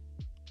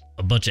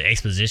a bunch of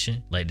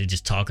exposition, like they're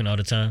just talking all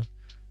the time.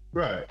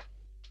 Right.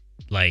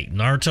 Like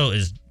Naruto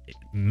is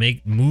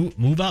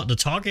move out the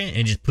talking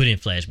and just put in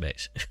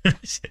flashbacks.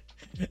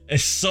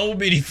 There's so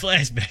many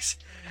flashbacks.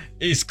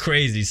 It's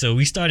crazy. So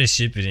we started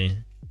shipping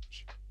in,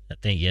 I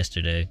think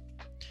yesterday.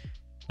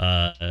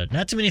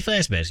 Not too many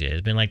flashbacks yet.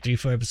 It's been like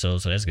 3-4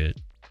 episodes, so that's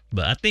good.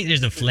 But I think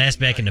there's a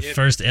flashback in the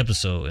first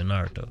episode in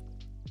Naruto.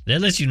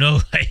 That lets you know,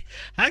 like,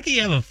 how can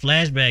you have a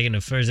flashback in the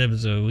first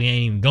episode? We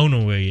ain't even go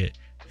nowhere yet.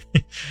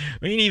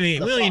 we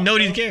don't even know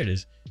these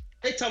characters.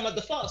 They talking about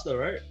the Fox though,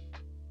 right?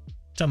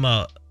 Talking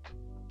about,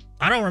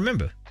 I don't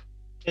remember.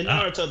 In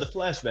Naruto, the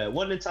flashback.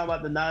 Wasn't they talking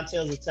about the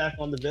Nine-Tails attack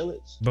on the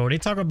village? Bro, they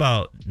talk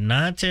about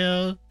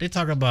Nine-Tails. They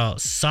talk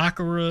about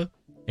Sakura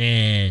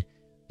and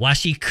why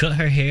she cut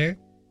her hair.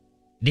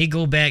 They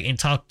go back and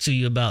talk to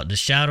you about the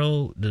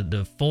shadow,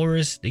 the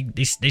forest.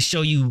 They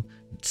show you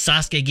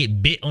Sasuke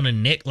get bit on the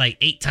neck like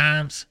 8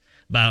 times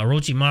by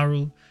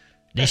Orochimaru.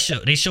 They show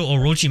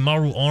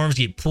Orochimaru arms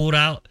get pulled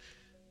out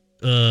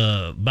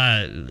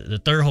by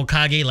the third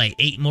Hokage like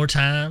 8 more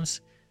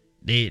times.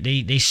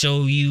 They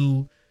show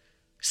you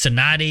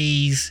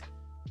Tsunade's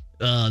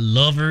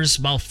lovers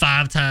about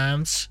 5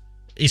 times.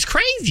 It's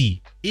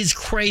crazy. It's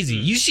crazy.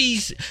 You see,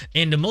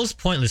 and the most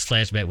pointless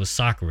flashback was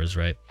Sakura's,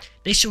 right?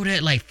 They show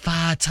that like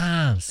 5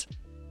 times.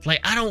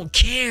 Like, I don't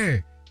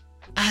care.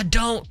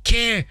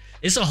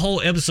 It's a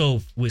whole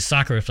episode with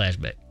Sakura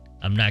flashback.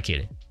 I'm not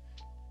kidding.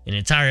 An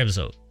entire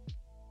episode.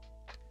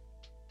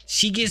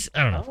 She gets,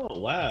 I don't know. Oh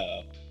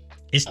wow.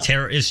 It's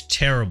terrible. It's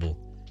terrible.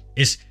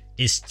 It's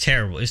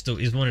terrible.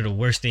 It's one of the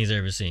worst things I've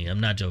ever seen. I'm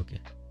not joking.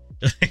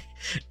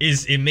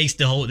 It makes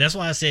the whole, that's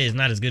why I say it's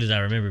not as good as I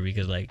remember,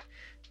 because like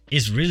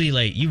it's really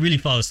like you really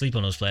fall asleep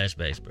on those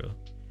flashbacks, bro.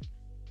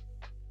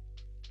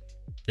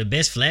 The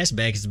best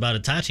flashback is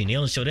about Itachi, and they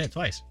only show that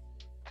twice.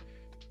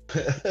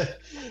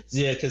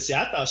 Yeah, because see,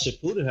 I thought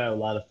Shippuden had a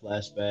lot of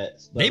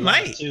flashbacks. But They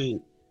might.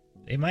 Too,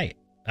 They might.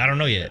 I don't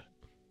know yet.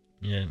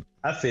 Yeah,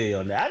 I feel you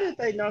on that. I didn't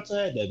think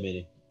Naruto had that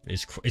many.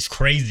 it's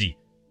crazy.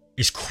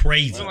 It's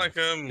crazy. I feel like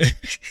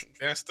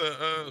that's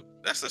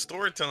the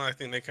storytelling I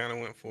think they kind of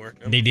went for.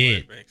 They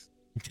did. Flashbacks.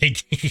 They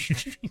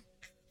did.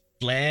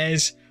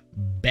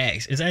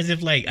 Flashbacks. It's as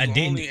if like I You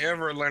didn't. only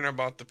ever learn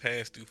about the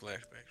past through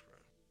flashbacks,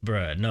 bro.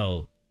 Bruh,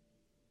 no.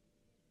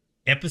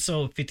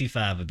 Episode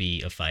 55 would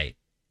be a fight.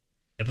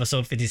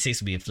 Episode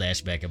 56 would be a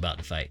flashback about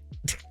the fight.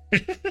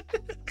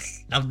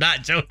 I'm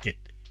not joking.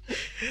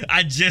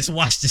 I just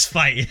watched this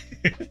fight.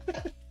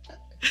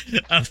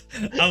 I'm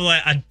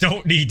like, I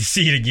don't need to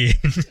see it again.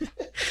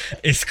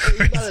 It's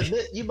crazy.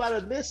 You might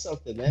have missed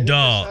something, man.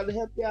 Dog. Trying to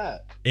help you out.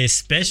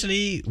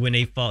 Especially when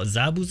they fought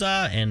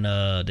Zabuza and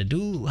the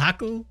dude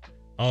Haku.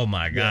 Oh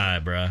my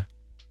god, bruh.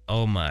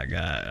 Oh my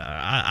god.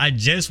 I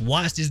just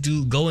watched this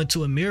dude go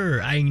into a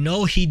mirror. I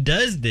know he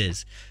does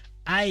this.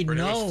 I Bro,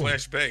 know. it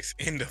was flashbacks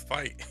in the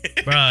fight.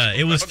 Bruh,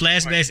 it was About the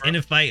fight, flashbacks bro. in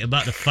the fight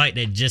about the fight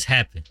that just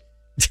happened.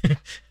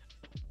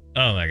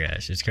 Oh my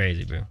gosh, it's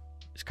crazy, bro.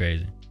 It's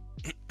crazy.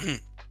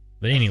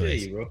 But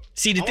anyways, I feel you, bro.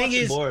 see the I'm thing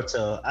watching is,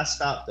 Boruto. I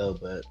stopped though,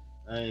 but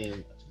I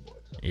ain't watching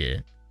Boruto. yeah,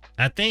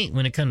 I think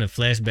when it comes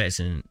to flashbacks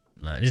and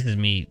this is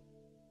me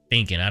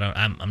thinking,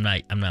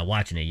 I'm not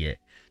watching it yet.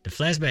 The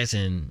flashbacks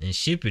and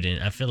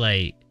Shippuden, I feel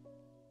like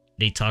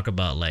they talk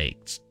about like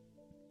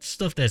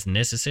stuff that's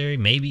necessary.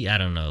 Maybe, I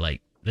don't know.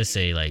 Like let's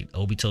say like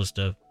Obito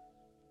stuff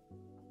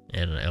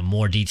and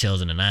more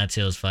details in the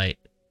Nine-Tails fight.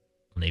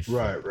 When they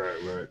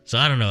Right. So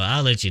I don't know.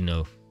 I'll let you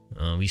know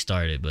We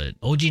started, but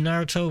OG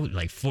Naruto,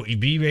 like,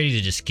 be ready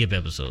to just skip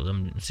episodes.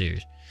 I'm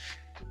serious.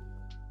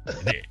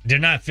 They're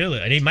not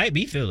filler. They might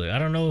be filler. I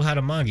don't know how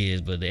the manga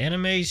is, but the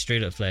anime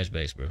straight up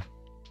flashbacks, bro.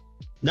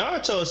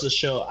 Naruto is a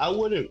show I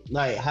wouldn't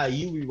like how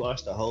you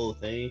rewatch the whole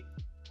thing.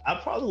 I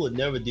probably would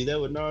never do that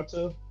with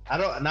Naruto.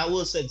 And I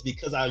will say it's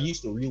because I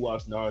used to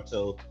rewatch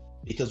Naruto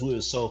because we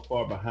were so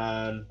far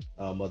behind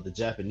of the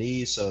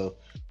Japanese. So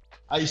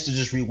I used to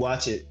just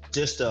rewatch it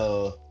just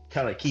to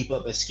kind of keep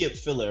up and skip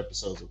filler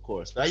episodes, of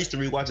course. But I used to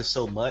rewatch it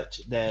so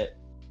much that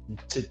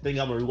to think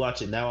I'm gonna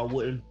rewatch it now, I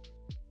wouldn't.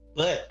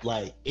 But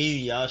like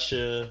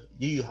Inuyasha,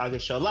 Yu Yu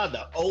Hakusho, a lot of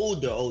the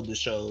older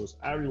shows,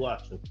 I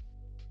rewatch them.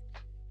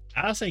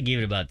 I'll say give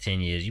it about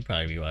 10 years. You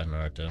probably rewatch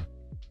Naruto.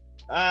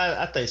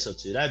 I think so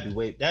too.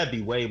 That'd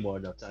be way more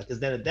enough time. Because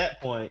then at that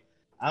point,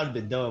 I'd have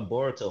been done with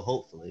Boruto.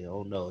 Hopefully, I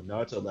don't know.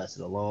 Naruto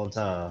lasted a long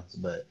time,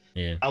 but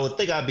Yeah. I would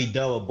think I'd be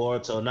done with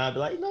Boruto, and I'd be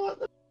like, you know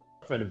what,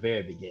 from the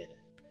very beginning.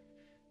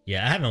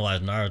 Yeah, I haven't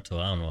watched Naruto.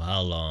 I don't know how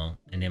long.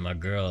 And then my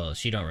girl,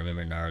 she don't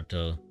remember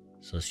Naruto,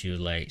 so she was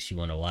like, she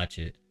want to watch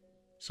it.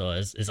 So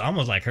it's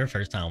almost like her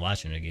first time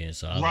watching it again.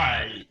 So I was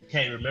Right, like,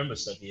 can't remember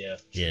stuff. Yeah.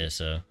 yeah.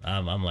 So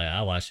I'm like,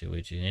 I'll watch it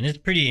with you, and it's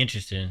pretty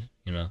interesting,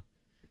 you know,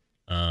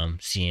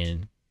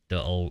 seeing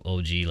the old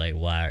OG like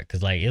Wire,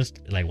 cause like it's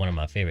like one of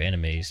my favorite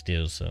animes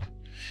still. So,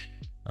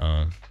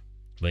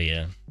 but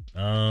yeah,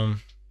 I'll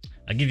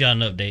give y'all an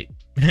update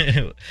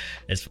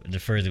as the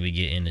further we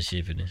get into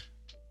Shippuden,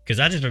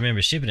 cause I just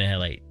remember Shippuden had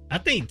like, I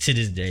think to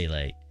this day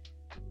like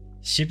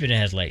Shippuden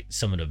has like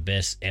some of the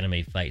best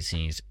anime fight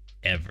scenes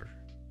ever.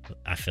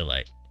 I feel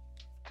like,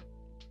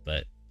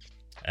 but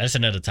that's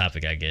another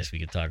topic I guess we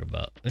could talk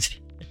about.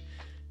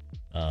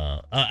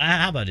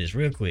 How about this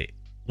real quick?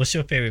 What's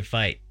your favorite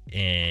fight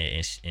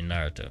in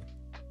Naruto?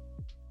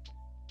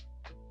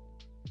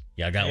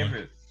 Y'all got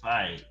Favorite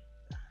fight.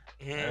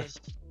 Yeah.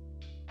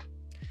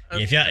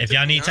 if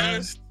y'all need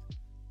time.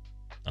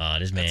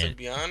 Honest, This man. to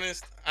be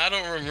honest, I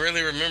don't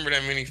really remember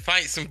that many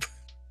fights.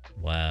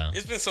 Wow.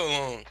 It's been so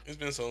long. It's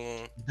been so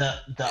long.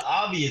 The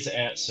obvious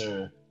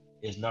answer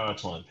is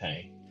Naruto and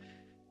Pain.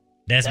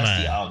 That's the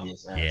mine.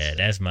 obvious answer. Yeah,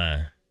 that's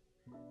mine.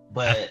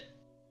 But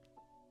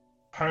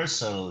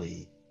personal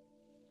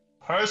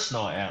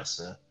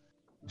answer,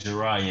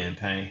 Jiraiya and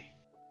Pain.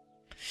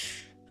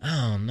 I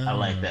don't know. I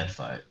like that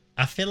fight.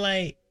 I feel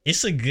like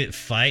it's a good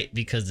fight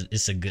because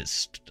it's a good.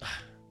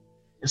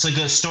 It's a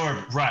good story,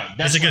 right?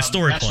 It's a good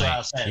story That's point. what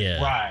I said.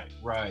 Yeah.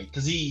 Right.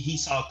 Because he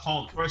saw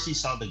first. He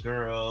saw the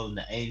girl and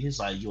the angel. He's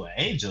like, "You an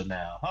angel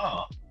now,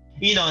 huh?"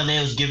 You know, and they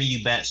was giving you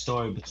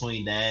backstory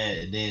between that,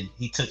 and then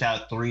he took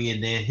out 3,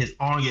 and then his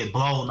arm get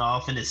blown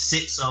off, and it's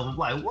 6 of them.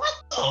 Like, what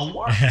the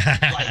world?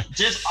 Like,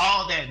 just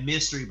all that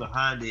mystery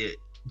behind it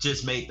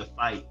just made the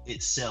fight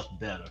itself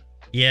better.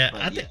 Yeah,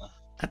 But,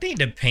 I think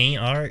the Pain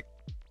arc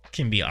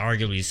can be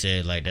arguably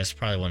said like that's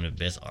probably one of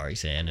the best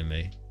arcs in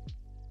anime.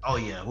 Oh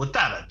yeah,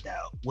 without a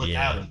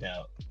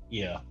doubt.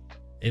 Yeah.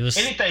 It was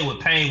Anything with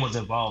Pain was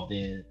involved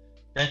in,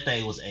 that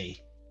thing was A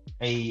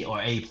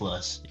or A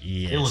plus.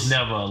 yes. It was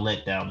never a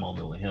letdown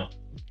moment with him.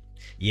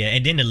 Yeah,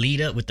 and then the lead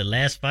up with the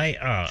last fight.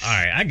 Oh, all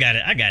right, I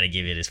gotta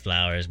give it his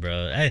flowers,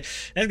 bro.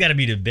 That's gotta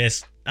be the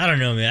best. I don't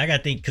know, man. I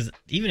gotta think because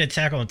even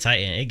Attack on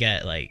Titan, it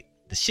got like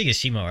the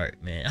Shigashima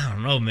arc, man. I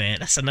don't know, man.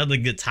 That's another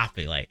good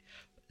topic. Like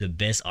the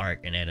best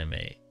arc in anime.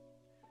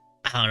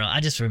 I don't know. I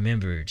just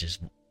remember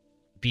just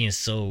being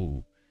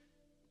so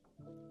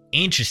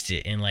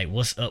interested in like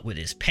what's up with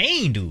this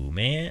Pain dude,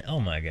 man. Oh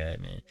my god,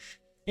 man.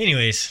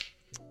 Anyways,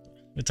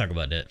 we'll talk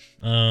about that.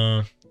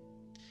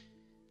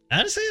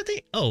 Honestly, I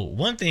think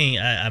one thing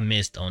I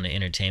missed on the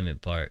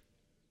entertainment part.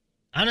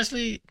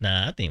 Honestly,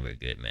 nah, I think we're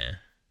good, man.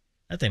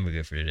 I think we're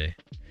good for today.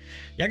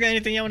 Y'all got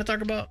anything y'all want to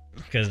talk about?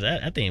 Because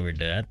I think we're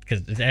done.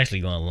 Because it's actually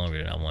going longer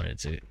than I wanted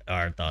to, or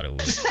I thought it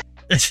would.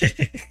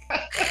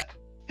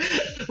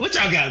 What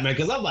y'all got, man?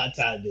 Because I'm about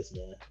to time this,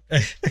 man.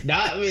 Nah,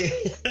 I mean,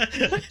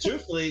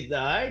 truthfully,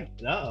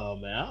 no,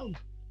 man.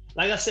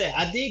 Like I said,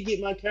 I did get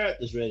my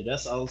characters ready.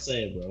 That's all I'm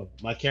saying, bro.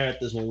 My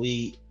characters, when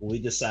we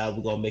decide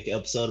we're gonna make an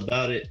episode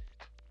about it,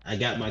 I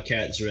got my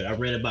characters ready. I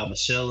read about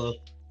Michelle,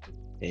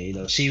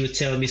 and she was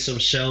telling me some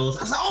shows.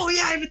 I was like, oh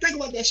yeah, I didn't even think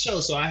about that show.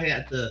 So I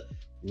had to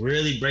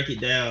really break it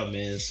down,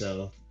 man.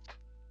 So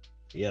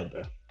yeah,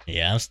 bro.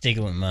 Yeah, I'm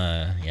sticking with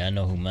mine. Yeah, I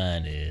know who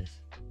mine is.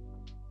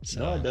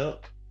 So, No, I don't.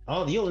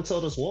 Oh, you only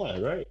told us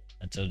 1, right?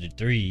 I told you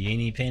 3. You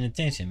ain't even paying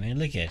attention, man.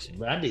 Look at you.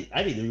 But I need to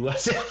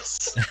rewatch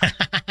this.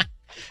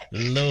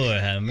 Lord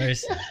have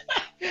mercy.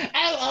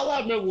 All I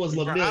remember was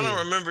Bro, Lamillion. I don't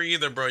remember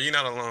either, bro. You're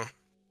not alone.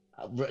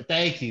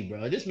 Thank you,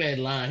 bro. This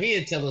man lying. He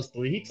didn't tell us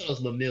 3. He told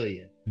us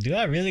Lamillion. Do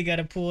I really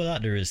gotta pull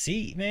out the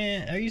receipt,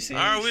 man? Are you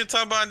serious? All right, we'll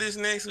talk about this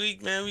next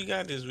week, man. We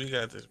got this,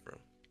 bro.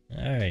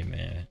 All right,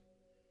 man.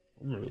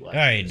 I'm gonna rewatch All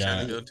right, this.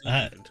 Trying to Don. go too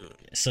deep into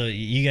it. So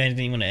you got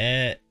anything you want to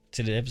add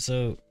to the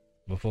episode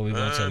before we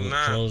go into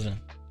Nah. closing?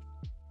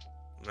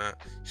 Nah,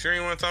 sure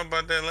you want to talk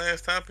about that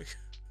last topic?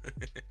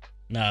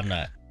 No, I'm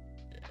not.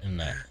 All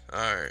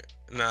right.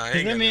 Nah, I 'Cause,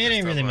 ain't I mean, it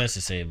ain't really much. much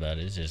to say about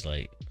it. It's just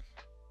like,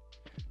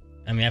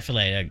 I I mean, I feel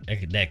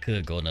like that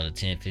could go another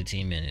 10,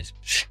 15 minutes.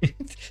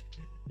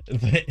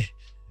 But,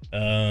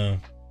 all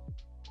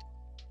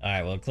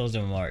right, well,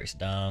 closing remarks,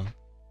 Dom.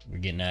 We're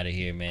getting out of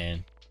here,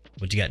 man.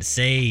 What you got to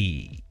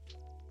say?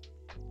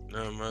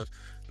 Not much.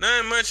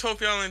 Not much. Hope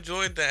y'all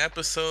enjoyed the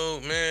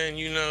episode, man.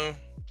 You know,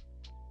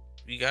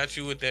 we got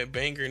you with that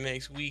banger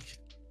next week.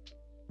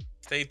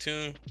 Stay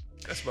tuned.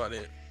 That's about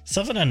it.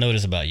 Something I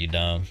noticed about you,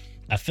 Dom.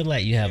 I feel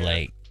like you have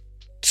like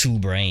two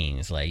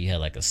brains. Like you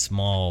have like a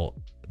small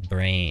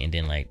brain and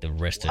then like the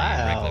rest of your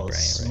regular brain. Right?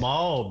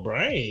 Small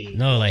brain.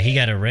 No, like he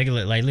got a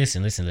regular. Like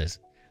listen.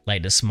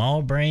 Like the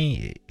small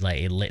brain, like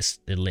it lets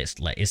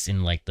like it's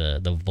in like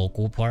the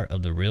vocal part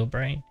of the real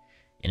brain,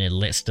 and it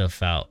lets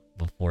stuff out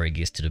before it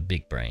gets to the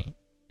big brain.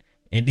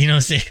 And you know what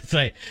I'm saying? It's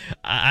like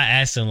I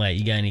asked him like,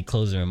 you got any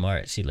closing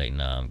remarks? He like,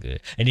 nah, I'm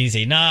good. And he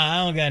say,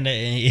 nah, I don't got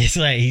nothing. It's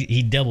like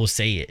he double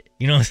say it.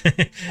 You know what I'm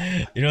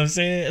saying? You know what I'm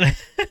saying?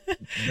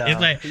 Nah, it's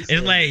like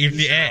if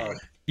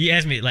you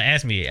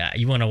ask me,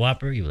 you want a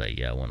Whopper? You like,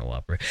 yeah, I want a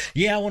Whopper.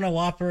 Yeah, I want a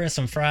Whopper and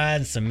some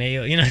fries and some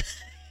mayo. You know.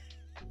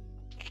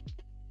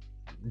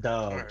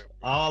 Dog.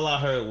 All I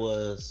heard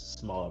was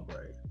small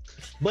brain.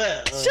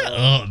 But shut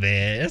up,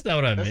 man. That's not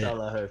what I meant. That's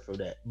all I heard from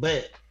that.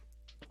 But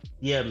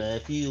yeah,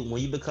 man,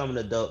 when you become an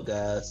adult,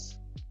 guys,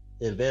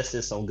 invest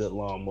in some good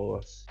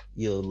lawnmowers.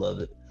 You'll love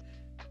it.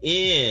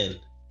 And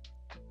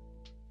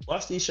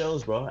watch these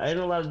shows, bro. I ain't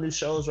a lot of new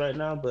shows right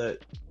now,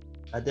 but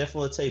I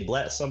definitely tell you,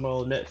 Black Summer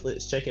on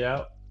Netflix. Check it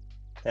out.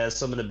 Has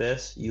some of the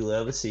best you'll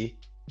ever see.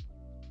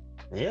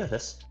 And yeah,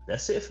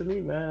 that's it for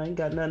me, man. I ain't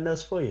got nothing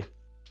else for you.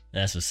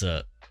 That's what's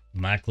up.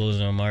 My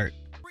closing remark: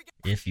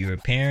 if you're a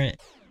parent,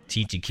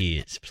 teach your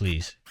kids,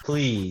 please.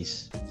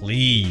 Please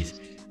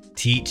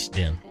Teach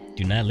them.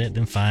 Do not let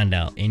them find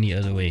out any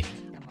other way.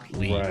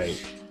 Please. Right.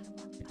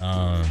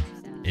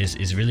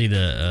 It's really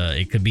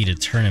it could be the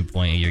turning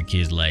point in your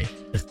kid's life.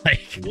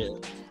 Like, Yeah.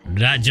 I'm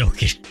not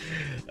joking.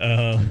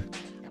 But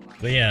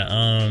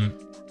yeah,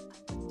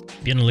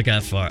 be on the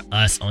lookout for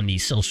us on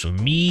these social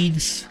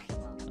medias.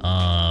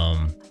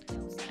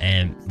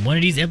 And one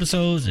of these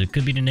episodes, it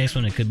could be the next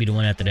one, it could be the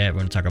one after that. We're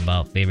gonna talk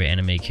about favorite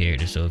anime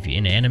characters. So if you're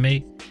into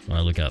anime,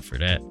 wanna look out for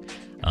that.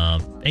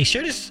 Hey,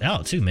 share this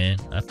out too, man.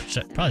 I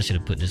probably should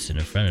have put this in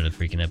the front of the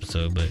freaking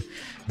episode, but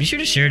be sure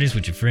to share this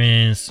with your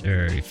friends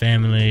or your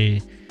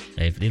family.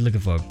 If they're looking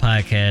for a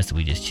podcast,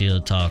 we just chill,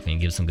 talk, and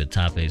give some good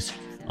topics.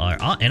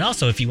 And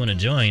also, if you want to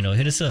join,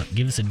 hit us up,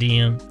 give us a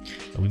DM.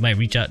 We might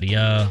reach out to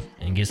y'all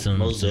and get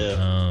some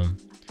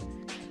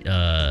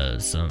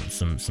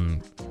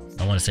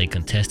I want to say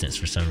contestants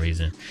for some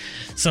reason,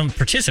 some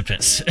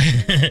participants,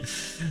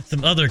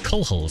 some other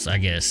co-hosts, I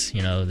guess,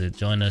 that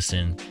join us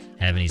in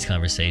having these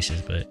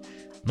conversations. But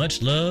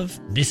much love.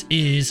 This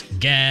is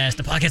Gas,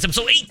 the podcast,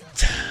 episode 8.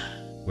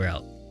 We're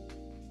out.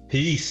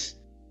 Peace.